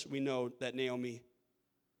course, we know that Naomi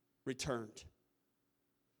returned.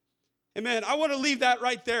 Amen. I want to leave that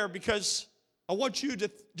right there because I want you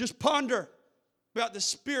to just ponder about the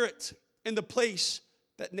spirit and the place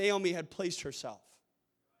that Naomi had placed herself.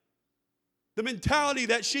 The mentality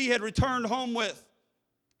that she had returned home with.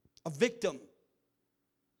 A victim.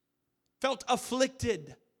 Felt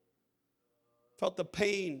afflicted. Felt the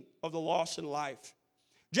pain of the loss in life.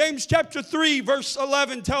 James chapter 3 verse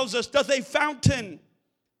 11 tells us, doth a fountain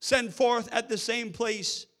send forth at the same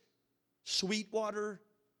place sweet water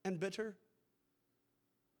and bitter?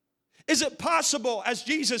 Is it possible, as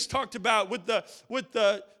Jesus talked about with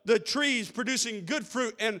the trees producing good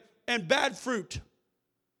fruit and bad fruit?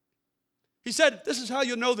 He said, this is how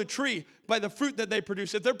you'll know the tree, by the fruit that they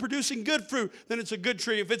produce. If they're producing good fruit, then it's a good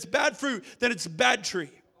tree. If it's bad fruit, then it's a bad tree.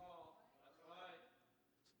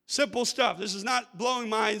 Simple stuff. This is not blowing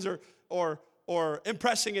minds or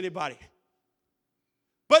impressing anybody.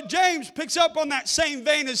 But James picks up on that same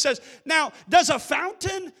vein and says, now, does a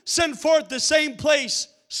fountain send forth the same place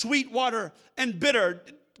sweet water and bitter?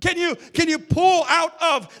 Can you pull out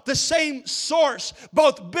of the same source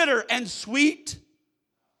both bitter and sweet?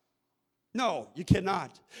 No, you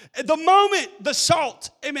cannot. The moment the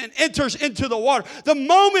salt, amen, enters into the water, the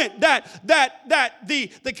moment that the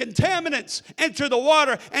contaminants enter the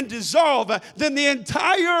water and dissolve, then the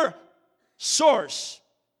entire source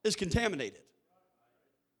is contaminated.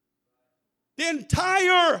 The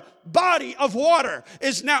entire body of water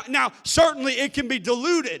is now certainly it can be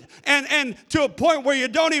diluted and to a point where you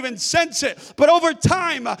don't even sense it. But over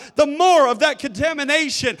time, the more of that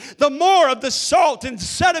contamination, the more of the salt and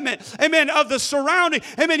sediment, amen, of the surrounding.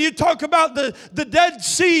 Amen, you talk about the Dead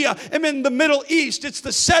Sea, amen, the Middle East. It's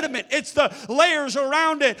the sediment. It's the layers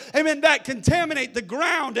around it, amen, that contaminate the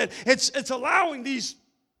ground. And it's allowing the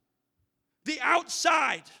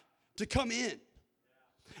outside to come in.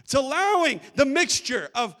 It's allowing the mixture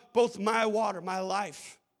of both my water, my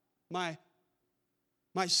life,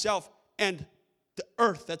 myself, and the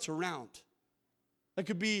earth that's around. That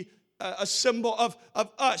could be a symbol of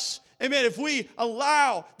us. Amen. If we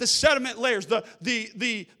allow the sediment layers, the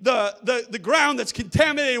ground that's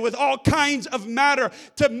contaminated with all kinds of matter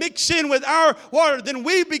to mix in with our water, then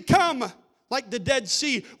we become like the Dead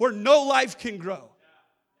Sea where no life can grow.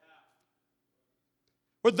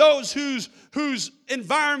 Or those whose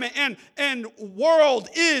environment and world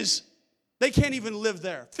is, they can't even live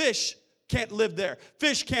there. Fish can't live there.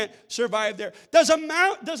 Fish can't survive there. Does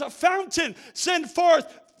a fountain send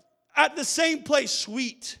forth at the same place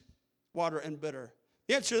sweet water and bitter?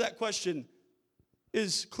 The answer to that question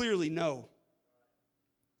is clearly no.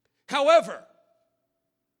 However,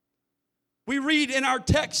 we read in our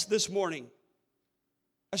text this morning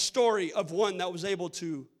a story of one that was able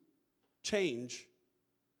to change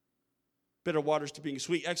bitter waters to being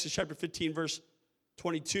sweet. Exodus chapter 15, verse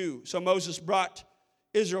 22. So Moses brought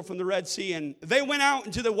Israel from the Red Sea, and they went out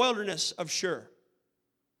into the wilderness of Shur.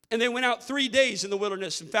 And they went out 3 days in the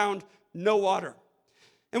wilderness and found no water.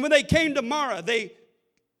 And when they came to Marah, they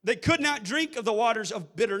could not drink of the waters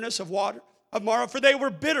of bitterness of Marah, for they were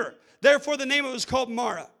bitter. Therefore the name of it was called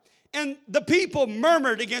Marah. And the people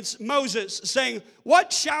murmured against Moses, saying,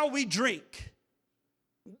 what shall we drink?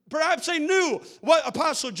 Perhaps they knew what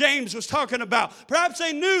Apostle James was talking about. Perhaps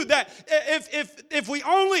they knew that if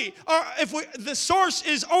the source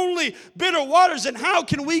is only bitter waters, then how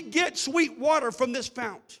can we get sweet water from this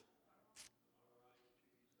fount?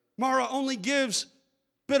 Marah only gives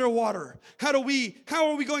bitter water. How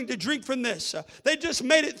are we going to drink from this? They just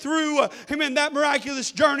made it through, amen, that miraculous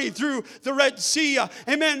journey through the Red Sea,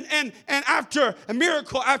 amen, and after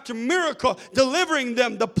miracle, delivering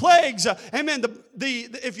them, the plagues, amen,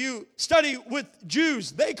 if you study with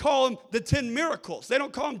Jews, they call them the 10 miracles. They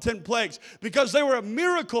don't call them 10 plagues because they were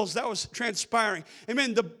miracles that was transpiring.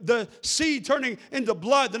 Amen. The sea turning into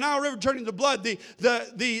blood, the Nile River turning into blood,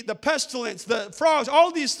 the pestilence, the frogs,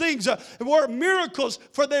 all these things were miracles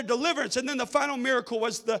for their deliverance. And then the final miracle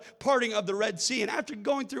was the parting of the Red Sea. And after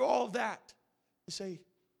going through all of that, you say,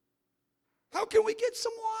 how can we get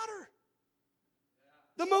some water?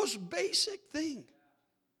 The most basic thing.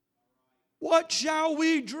 What shall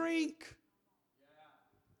we drink?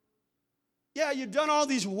 Yeah, you've done all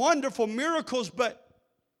these wonderful miracles, but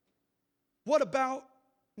what about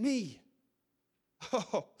me?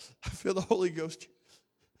 Oh, I feel the Holy Ghost.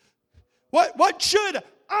 What should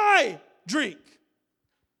I drink?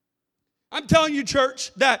 I'm telling you,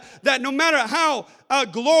 church, that no matter how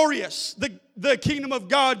glorious the kingdom of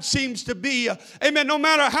God seems to be, amen, no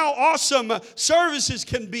matter how awesome services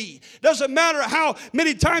can be, doesn't matter how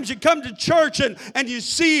many times you come to church and you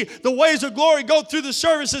see the ways of glory go through the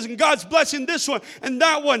services and God's blessing this one and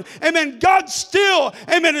that one, amen, God still,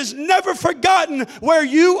 amen, has never forgotten where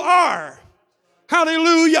you are.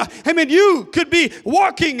 Hallelujah. Amen. You could be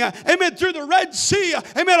walking, amen, through the Red Sea,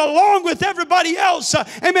 amen, along with everybody else,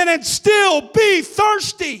 amen, and still be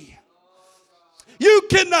thirsty. You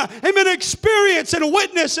can, amen, experience and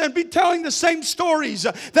witness and be telling the same stories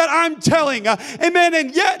that I'm telling, amen,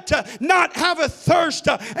 and yet not have a thirst,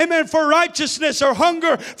 amen, for righteousness or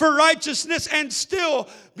hunger for righteousness and still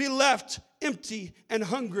be left empty and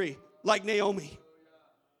hungry like Naomi.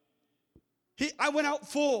 I went out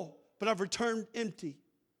full, but I've returned empty.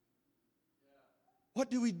 What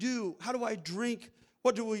do we do? How do I drink?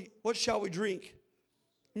 What shall we drink?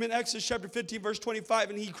 I'm in Exodus chapter 15, verse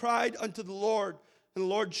 25, and he cried unto the Lord, and the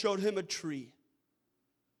Lord showed him a tree,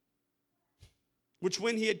 which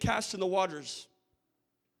when he had cast in the waters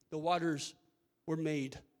were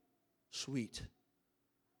made sweet.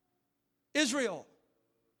 Israel,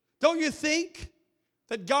 don't you think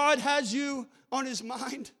that God has you on his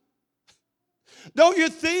mind? Don't you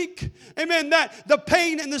think, amen, that the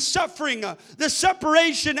pain and the suffering, the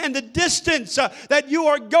separation and the distance that you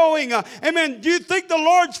are going, amen, do you think the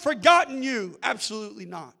Lord's forgotten you? Absolutely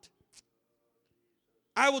not.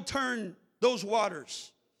 I will turn those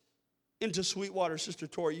waters into sweet water. Sister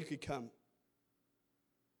Tori, you could come.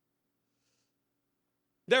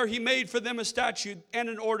 There he made for them a statute and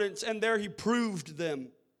an ordinance, and there he proved them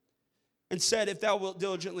and said, if thou wilt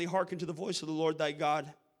diligently hearken to the voice of the Lord thy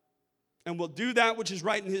God, and will do that which is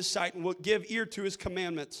right in his sight, and will give ear to his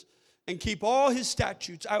commandments, and keep all his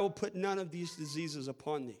statutes, I will put none of these diseases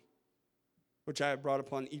upon thee, which I have brought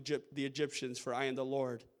upon the Egyptians, for I am the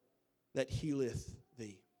Lord that healeth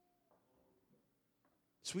thee.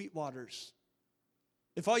 Sweet waters.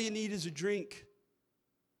 If all you need is a drink,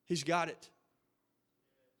 he's got it.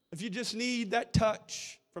 If you just need that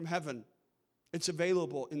touch from heaven, it's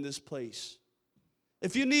available in this place.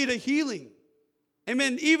 If you need a healing,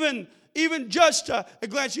 amen, even just a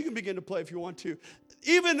glance, you can begin to play if you want to.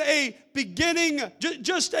 Even a beginning,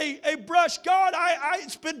 just a brush. God,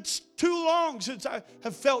 it's been too long since I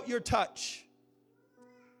have felt your touch.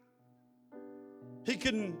 He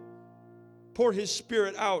can pour his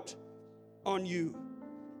spirit out on you.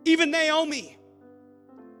 Even Naomi,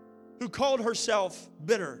 who called herself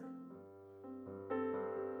bitter.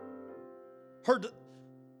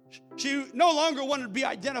 She no longer wanted to be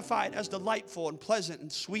identified as delightful and pleasant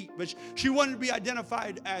and sweet, but she wanted to be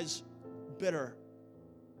identified as bitter.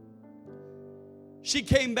 She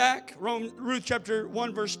came back. Ruth chapter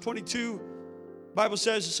 1, verse 22, Bible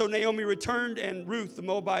says, so Naomi returned, and Ruth the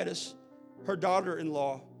Moabitess, her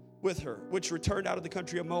daughter-in-law, with her, which returned out of the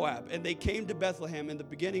country of Moab. And they came to Bethlehem in the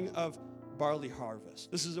beginning of barley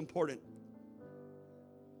harvest. This is important,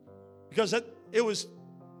 because it was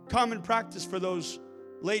common practice for those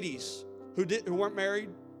ladies who weren't married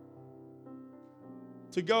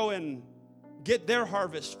to go and get their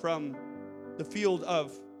harvest from the field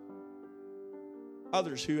of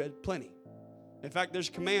others who had plenty. In fact, there's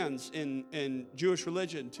commands in Jewish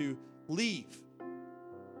religion to leave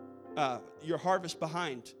your harvest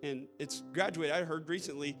behind, and it's graduated. I heard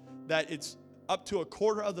recently that it's up to a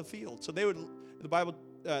quarter of the field. So they would, the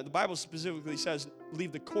Bible specifically says,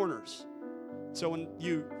 leave the corners. So when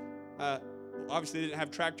you obviously they didn't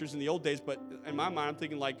have tractors in the old days, but in my mind, I'm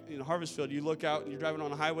thinking like in a harvest field, you look out and you're driving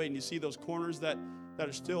on a highway and you see those corners that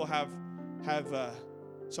are still have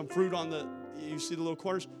some fruit on you see the little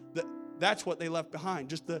corners. That's what they left behind,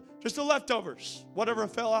 just the leftovers, whatever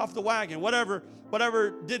fell off the wagon, whatever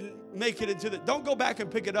didn't make it into the. Don't go back and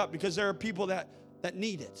pick it up, because there are people that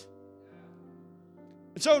need it.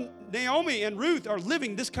 And so Naomi and Ruth are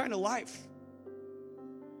living this kind of life.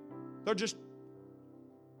 They're just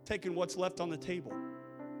taking what's left on the table.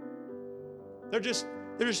 They're just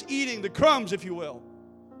eating the crumbs, if you will.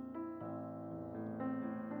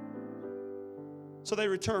 So they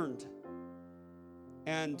returned,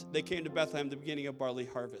 and they came to Bethlehem, the beginning of barley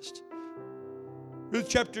harvest. Ruth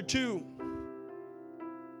chapter 2,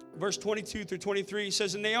 verse 22 through 23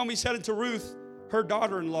 says, And Naomi said unto Ruth, her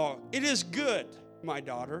daughter-in-law, It is good, my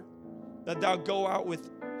daughter, that thou go out with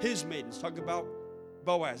his maidens. Talk about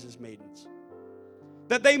Boaz's maidens.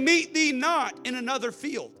 That they meet thee not in any other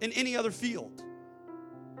field.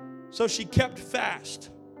 So she kept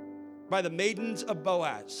fast by the maidens of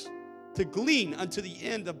Boaz, to glean unto the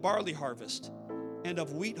end of barley harvest and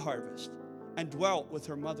of wheat harvest, and dwelt with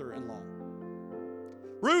her mother-in-law.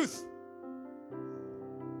 Ruth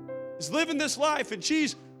is living this life, and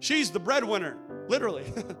she's the breadwinner, literally.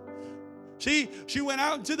 She went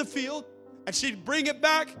out into the field, and she'd bring it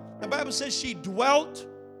back. The Bible says she dwelt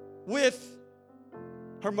with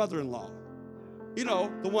her mother-in-law. You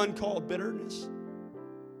know, the one called bitterness.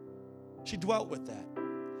 She dwelt with that.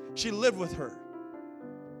 She lived with her.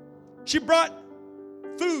 She brought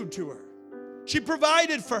food to her. She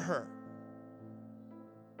provided for her.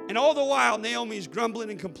 And all the while, Naomi's grumbling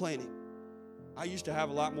and complaining. I used to have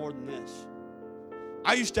a lot more than this.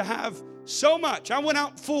 I used to have so much. I went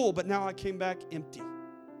out full, but now I came back empty.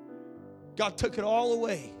 God took it all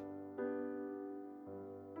away.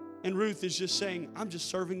 And Ruth is just saying, I'm just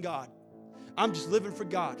serving God. I'm just living for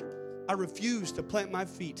God. I refuse to plant my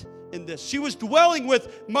feet in this. She was dwelling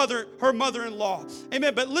with her mother-in-law.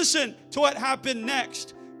 Amen. But listen to what happened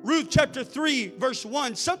next. Ruth chapter 3, verse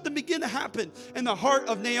 1. Something began to happen in the heart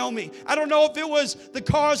of Naomi. I don't know if it was the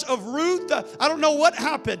cause of Ruth. I don't know what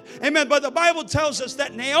happened. Amen. But the Bible tells us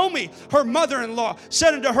that Naomi, her mother-in-law,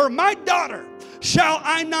 said unto her, My daughter, shall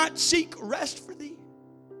I not seek rest for thee?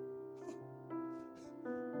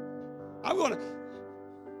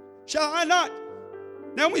 Shall I not?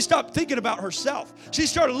 Naomi stopped thinking about herself. She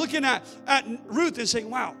started looking at Ruth and saying,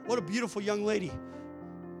 wow, what a beautiful young lady.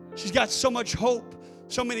 She's got so much hope,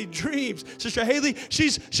 so many dreams. Sister Haley,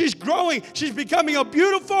 she's growing. She's becoming a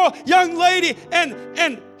beautiful young lady.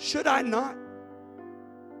 And should I not?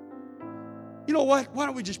 You know what? Why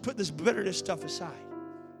don't we just put this bitterness stuff aside?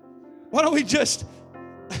 Why don't we just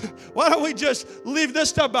leave this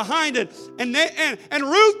stuff behind it? And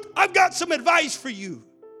Ruth, I've got some advice for you.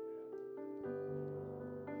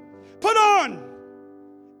 Put on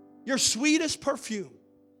your sweetest perfume.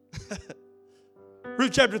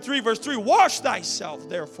 Ruth chapter 3, verse 3. Wash thyself,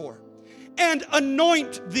 therefore, and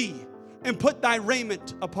anoint thee, and put thy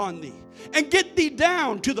raiment upon thee, and get thee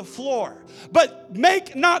down to the floor. But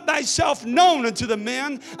make not thyself known unto the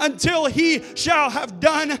men until he shall have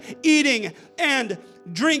done eating and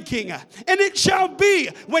drinking. And it shall be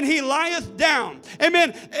when he lieth down,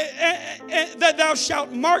 amen, that thou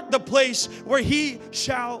shalt mark the place where he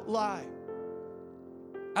shall lie.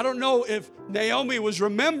 I don't know if Naomi was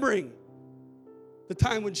remembering the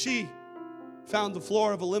time when she found the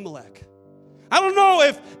floor of Elimelech. I don't know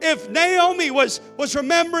if Naomi was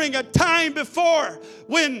remembering a time before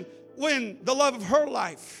when the love of her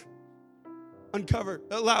life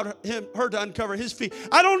allowed her to uncover his feet.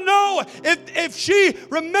 I don't know if she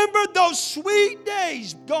remembered those sweet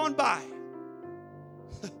days gone by.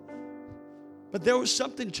 But there was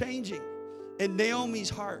something changing in Naomi's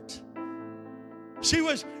heart. She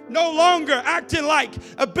was no longer acting like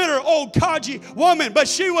a bitter old codgy woman, but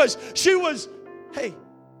she was, hey,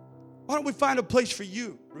 why don't we find a place for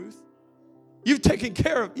you, Ruth? You've taken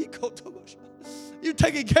care of You've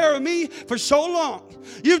taken care of me for so long.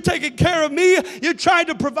 You've taken care of me. You tried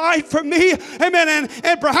to provide for me. Amen.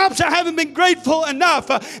 And perhaps I haven't been grateful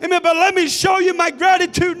enough. Amen. But let me show you my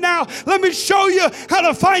gratitude now. Let me show you how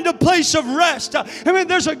to find a place of rest. Amen.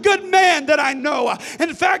 There's a good man that I know.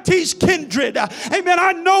 In fact, he's kindred. Amen.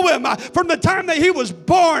 I know him from the time that he was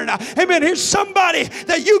born. Amen. Here's somebody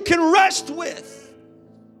that you can rest with.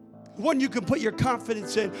 One you can put your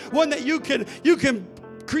confidence in. One that you can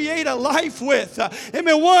create a life with.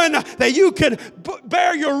 Amen. One that you can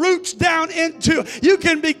bear your roots down into. You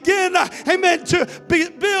can begin, amen, to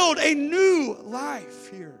build a new life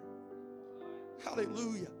here.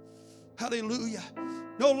 Hallelujah. Hallelujah.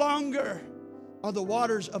 No longer are the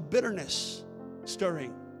waters of bitterness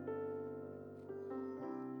stirring.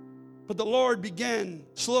 But the Lord began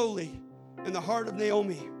slowly in the heart of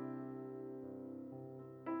Naomi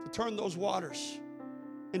to turn those waters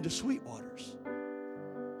into sweet waters.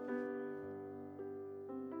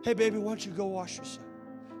 Hey, baby, why don't you go wash yourself?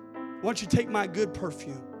 Why don't you take my good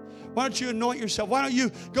perfume? Why don't you anoint yourself? Why don't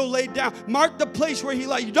you go lay down? Mark the place where he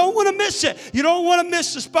lies. You don't want to miss it. You don't want to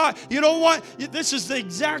miss the spot. This is the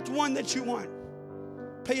exact one that you want.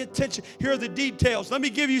 Pay attention. Here are the details. Let me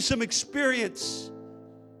give you some experience.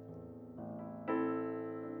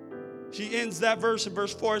 She ends that verse in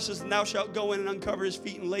verse 4. It says, and thou shalt go in and uncover his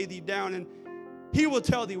feet and lay thee down, and he will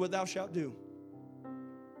tell thee what thou shalt do.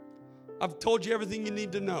 I've told you everything you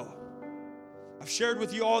need to know. I've shared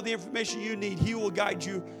with you all the information you need. He will guide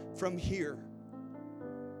you from here.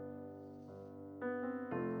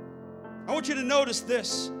 I want you to notice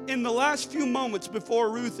this. In the last few moments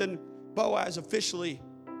before Ruth and Boaz officially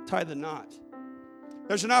tie the knot,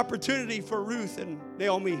 there's an opportunity for Ruth and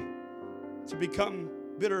Naomi to become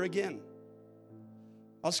bitter again.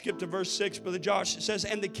 I'll skip to verse 6, Brother Josh. It says,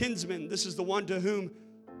 and the kinsman, this is the one to whom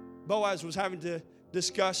Boaz was having to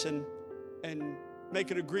discuss and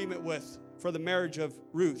make an agreement with for the marriage of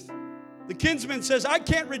Ruth. The kinsman says, I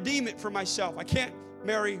can't redeem it for myself. I can't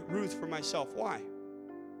marry Ruth for myself. Why?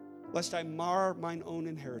 Lest I mar mine own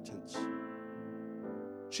inheritance.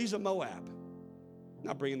 She's a Moab. I'm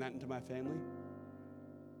not bringing that into my family.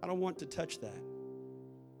 I don't want to touch that.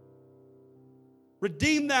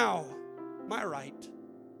 Redeem thou my right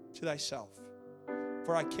to thyself,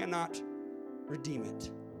 for I cannot redeem it.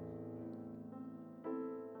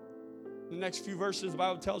 In the next few verses, the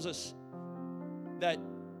Bible tells us that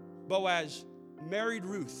Boaz married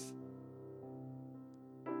Ruth.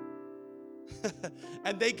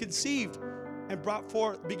 And they conceived and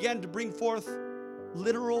began to bring forth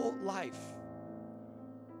literal life.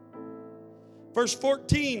 Verse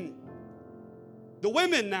 14, the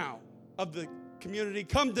women now of the community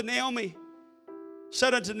come to Naomi,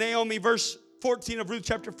 said unto Naomi, verse 14 of Ruth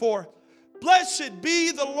chapter 4, blessed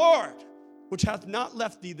be the Lord, which hath not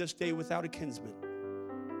left thee this day without a kinsman,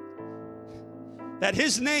 that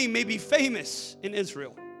his name may be famous in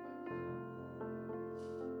Israel.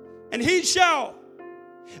 And he shall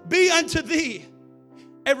be unto thee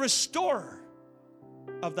a restorer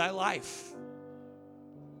of thy life,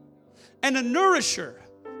 and a nourisher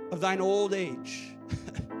of thine old age.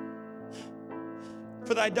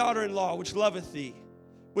 For thy daughter-in-law, which loveth thee,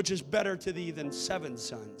 which is better to thee than 7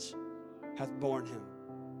 sons, hath borne him.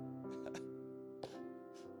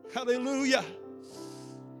 Hallelujah.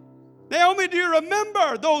 Naomi, do you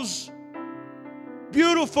remember those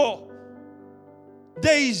beautiful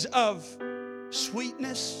days of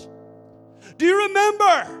sweetness? Do you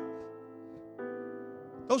remember?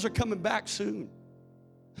 Those are coming back soon.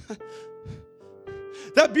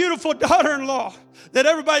 That beautiful daughter-in-law that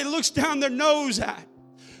everybody looks down their nose at.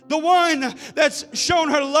 The one that's shown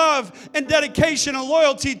her love and dedication and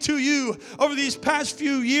loyalty to you over these past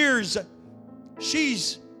few years.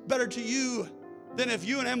 She's better to you than if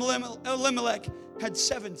you and Elimelech had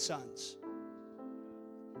 7 sons.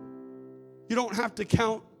 You don't have to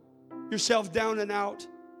count yourself down and out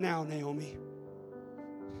now, Naomi.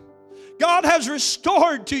 God has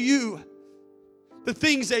restored to you the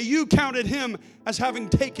things that you counted him as having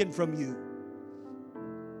taken from you.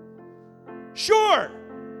 Sure,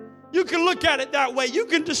 you can look at it that way. You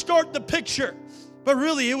can distort the picture. But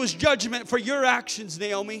really, it was judgment for your actions,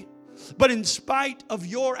 Naomi. But in spite of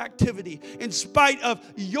your activity, in spite of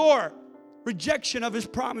your rejection of his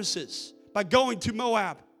promises by going to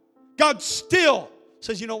Moab, God still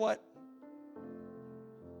says, you know what?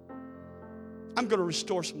 I'm going to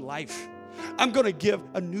restore some life. I'm going to give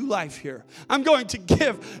a new life here. I'm going to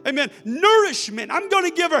give, amen, nourishment. I'm going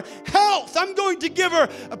to give her health. I'm going to give her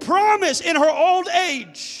a promise in her old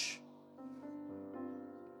age.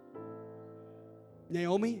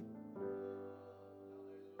 Naomi?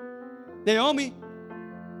 Naomi?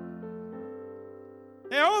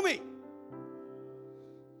 Naomi?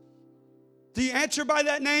 Do you answer by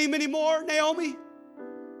that name anymore, Naomi?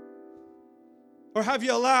 Or have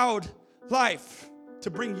you allowed life to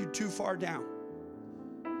bring you too far down?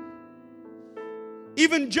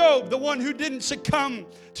 Even Job, the one who didn't succumb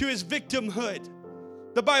to his victimhood,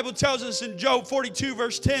 the Bible tells us in Job 42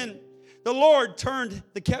 verse 10, the Lord turned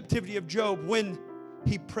the captivity of Job when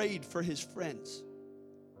he prayed for his friends.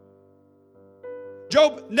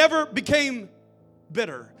 Job never became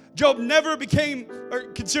bitter. Job never became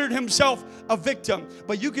or considered himself a victim.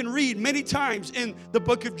 But you can read many times in the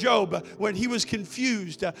book of Job when he was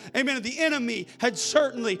confused. Amen. The enemy had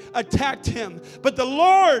certainly attacked him. But the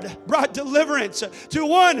Lord brought deliverance to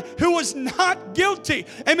one who was not guilty.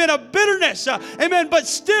 Amen. Of bitterness. Amen. But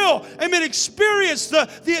still, amen, experienced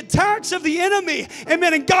the attacks of the enemy.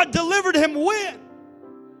 Amen. And God delivered him when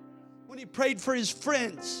he prayed for his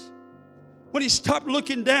friends. When he stopped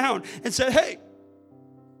looking down and said, hey,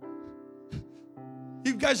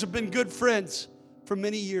 you guys have been good friends for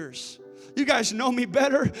many years. You guys know me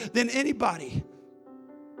better than anybody.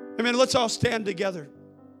 Amen. Let's all stand together.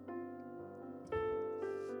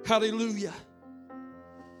 Hallelujah.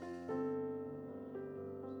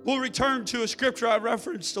 We'll return to a scripture I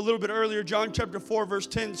referenced a little bit earlier. John chapter 4, verse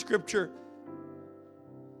 10 scripture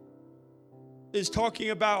is talking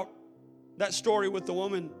about that story with the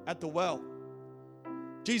woman at the well.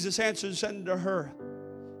 Jesus answered and said unto her,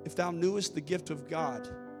 if thou knewest the gift of God,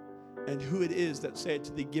 and who it is that saith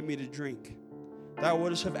to thee, give me to drink, thou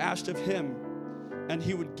wouldst have asked of him, and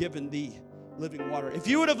he would have given thee living water. If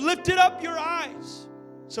you would have lifted up your eyes,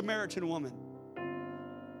 Samaritan woman,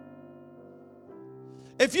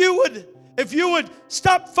 if you would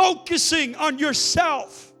stop focusing on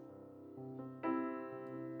yourself,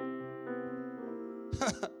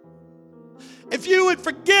 if you would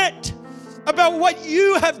forget about what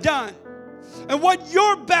you have done and what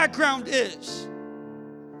your background is.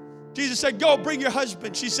 Jesus said, go bring your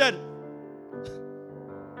husband. She said,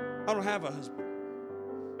 I don't have a husband.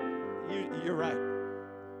 You're right.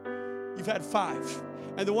 You've had 5.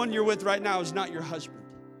 And the one you're with right now is not your husband.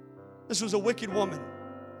 This was a wicked woman.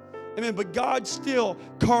 Amen. But God still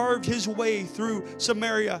carved his way through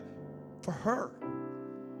Samaria for her.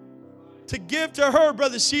 To give to her,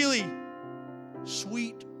 Brother Seeley,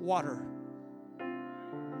 sweet water.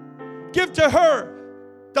 Give to her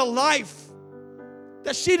the life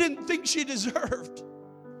that she didn't think she deserved.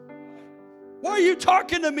 Why are you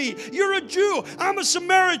talking to me? You're a Jew. I'm a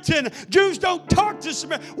Samaritan. Jews don't talk to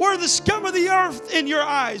Samaritans. We're the scum of the earth in your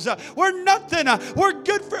eyes. We're nothing.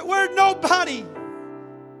 We're nobody.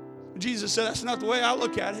 Jesus said, that's not the way I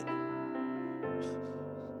look at it.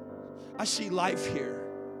 I see life here.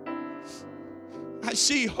 I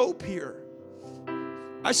see hope here.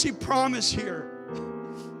 I see promise here.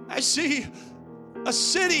 I see a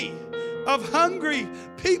city of hungry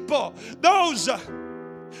people. Those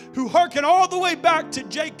who hearken all the way back to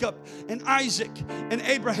Jacob and Isaac and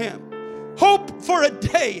Abraham. Hope for a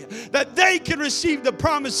day that they can receive the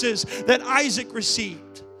promises that Isaac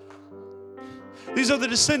received. These are the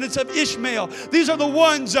descendants of Ishmael. These are the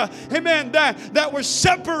ones, amen, that were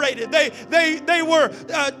separated. They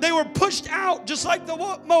were pushed out just like the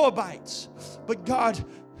Moabites. But God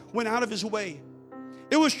went out of his way.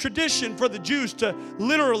 It was tradition for the Jews to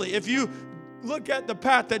literally, if you look at the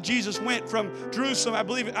path that Jesus went from Jerusalem,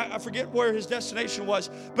 I forget where his destination was,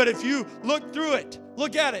 but if you look through it,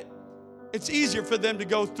 look at it, it's easier for them to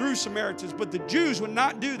go through Samaritans, but the Jews would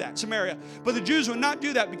not do that, Samaria. But the Jews would not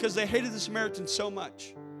do that because they hated the Samaritans so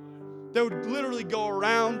much. They would literally go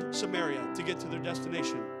around Samaria to get to their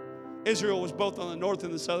destination. Israel was both on the north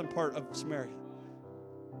and the southern part of Samaria.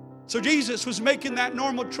 So Jesus was making that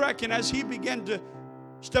normal trek, and as he began to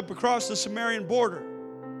step across the Samaritan border,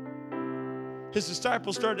 his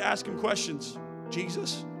disciples started to ask him questions.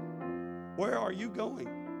 Jesus, where are you going?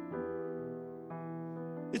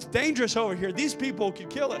 It's dangerous over here. These people could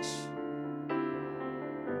kill us.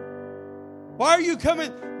 Why are you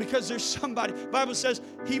coming? Because there's somebody. The Bible says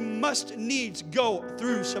he must needs go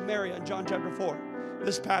through Samaria in John chapter 4.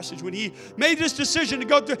 This passage, when he made this decision to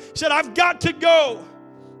go through, he said, I've got to go.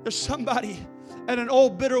 There's somebody at an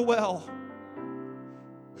old bitter well.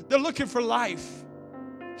 They're looking for life.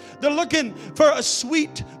 They're looking for a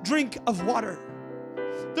sweet drink of water.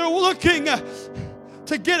 They're looking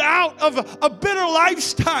to get out of a bitter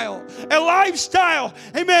lifestyle, a lifestyle,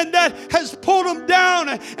 amen, that has pulled them down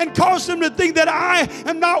and caused them to think that I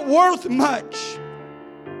am not worth much.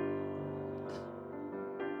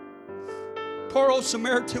 Poor old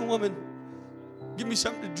Samaritan woman, give me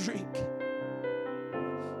something to drink.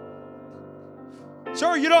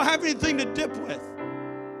 Sir, you don't have anything to dip with.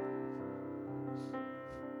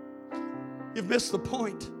 You've missed the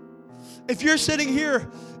point. If you're sitting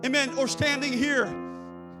here, amen, or standing here,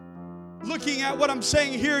 looking at what I'm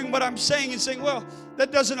saying, hearing what I'm saying, and saying, well,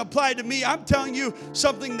 that doesn't apply to me. I'm telling you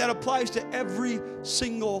something that applies to every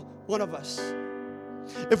single one of us.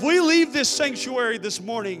 If we leave this sanctuary this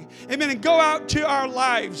morning, amen, and go out to our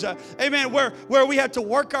lives, amen, where we have to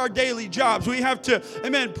work our daily jobs, we have to,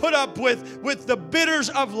 amen, put up with the bitters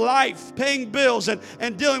of life, paying bills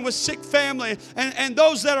and dealing with sick family, and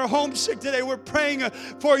those that are homesick today, we're praying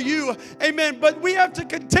for you, amen, but we have to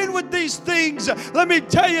contend with these things. Let me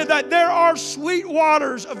tell you that there are sweet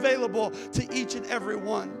waters available to each and every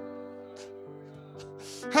one.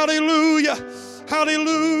 Hallelujah,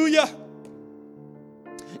 hallelujah.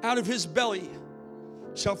 Out of his belly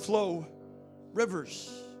shall flow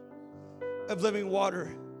rivers of living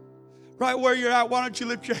water. Right where you're at, why don't you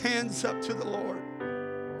lift your hands up to the Lord?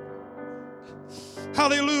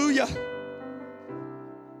 Hallelujah.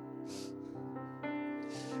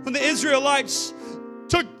 When the Israelites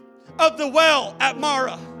took of the well at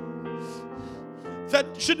Marah,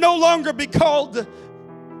 that should no longer be called the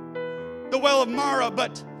well of Marah,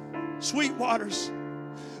 but sweet waters.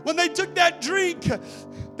 When they took that drink,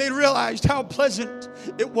 they realized how pleasant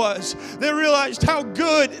it was. They realized how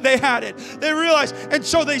good they had it. They realized, and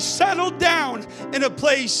so they settled down in a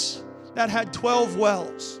place that had 12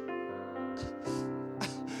 wells.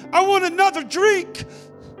 I want another drink.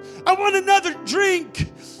 I want another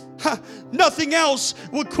drink. Nothing else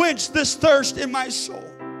will quench this thirst in my soul.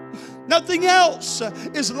 Nothing else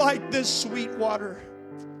is like this sweet water.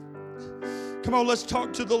 Come on, let's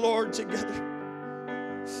talk to the Lord together.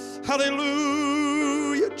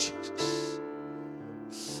 Hallelujah, Jesus.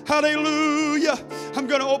 Hallelujah. I'm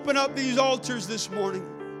going to open up these altars this morning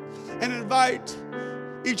and invite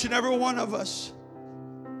each and every one of us.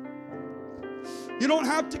 You don't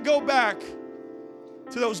have to go back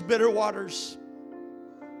to those bitter waters.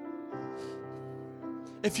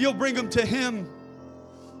 If you'll bring them to Him,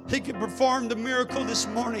 He can perform the miracle this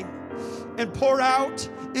morning and pour out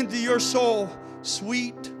into your soul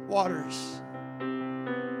sweet waters.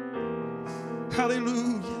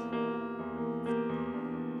 Hallelujah.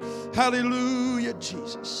 Hallelujah,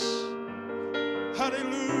 Jesus.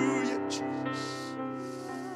 Hallelujah.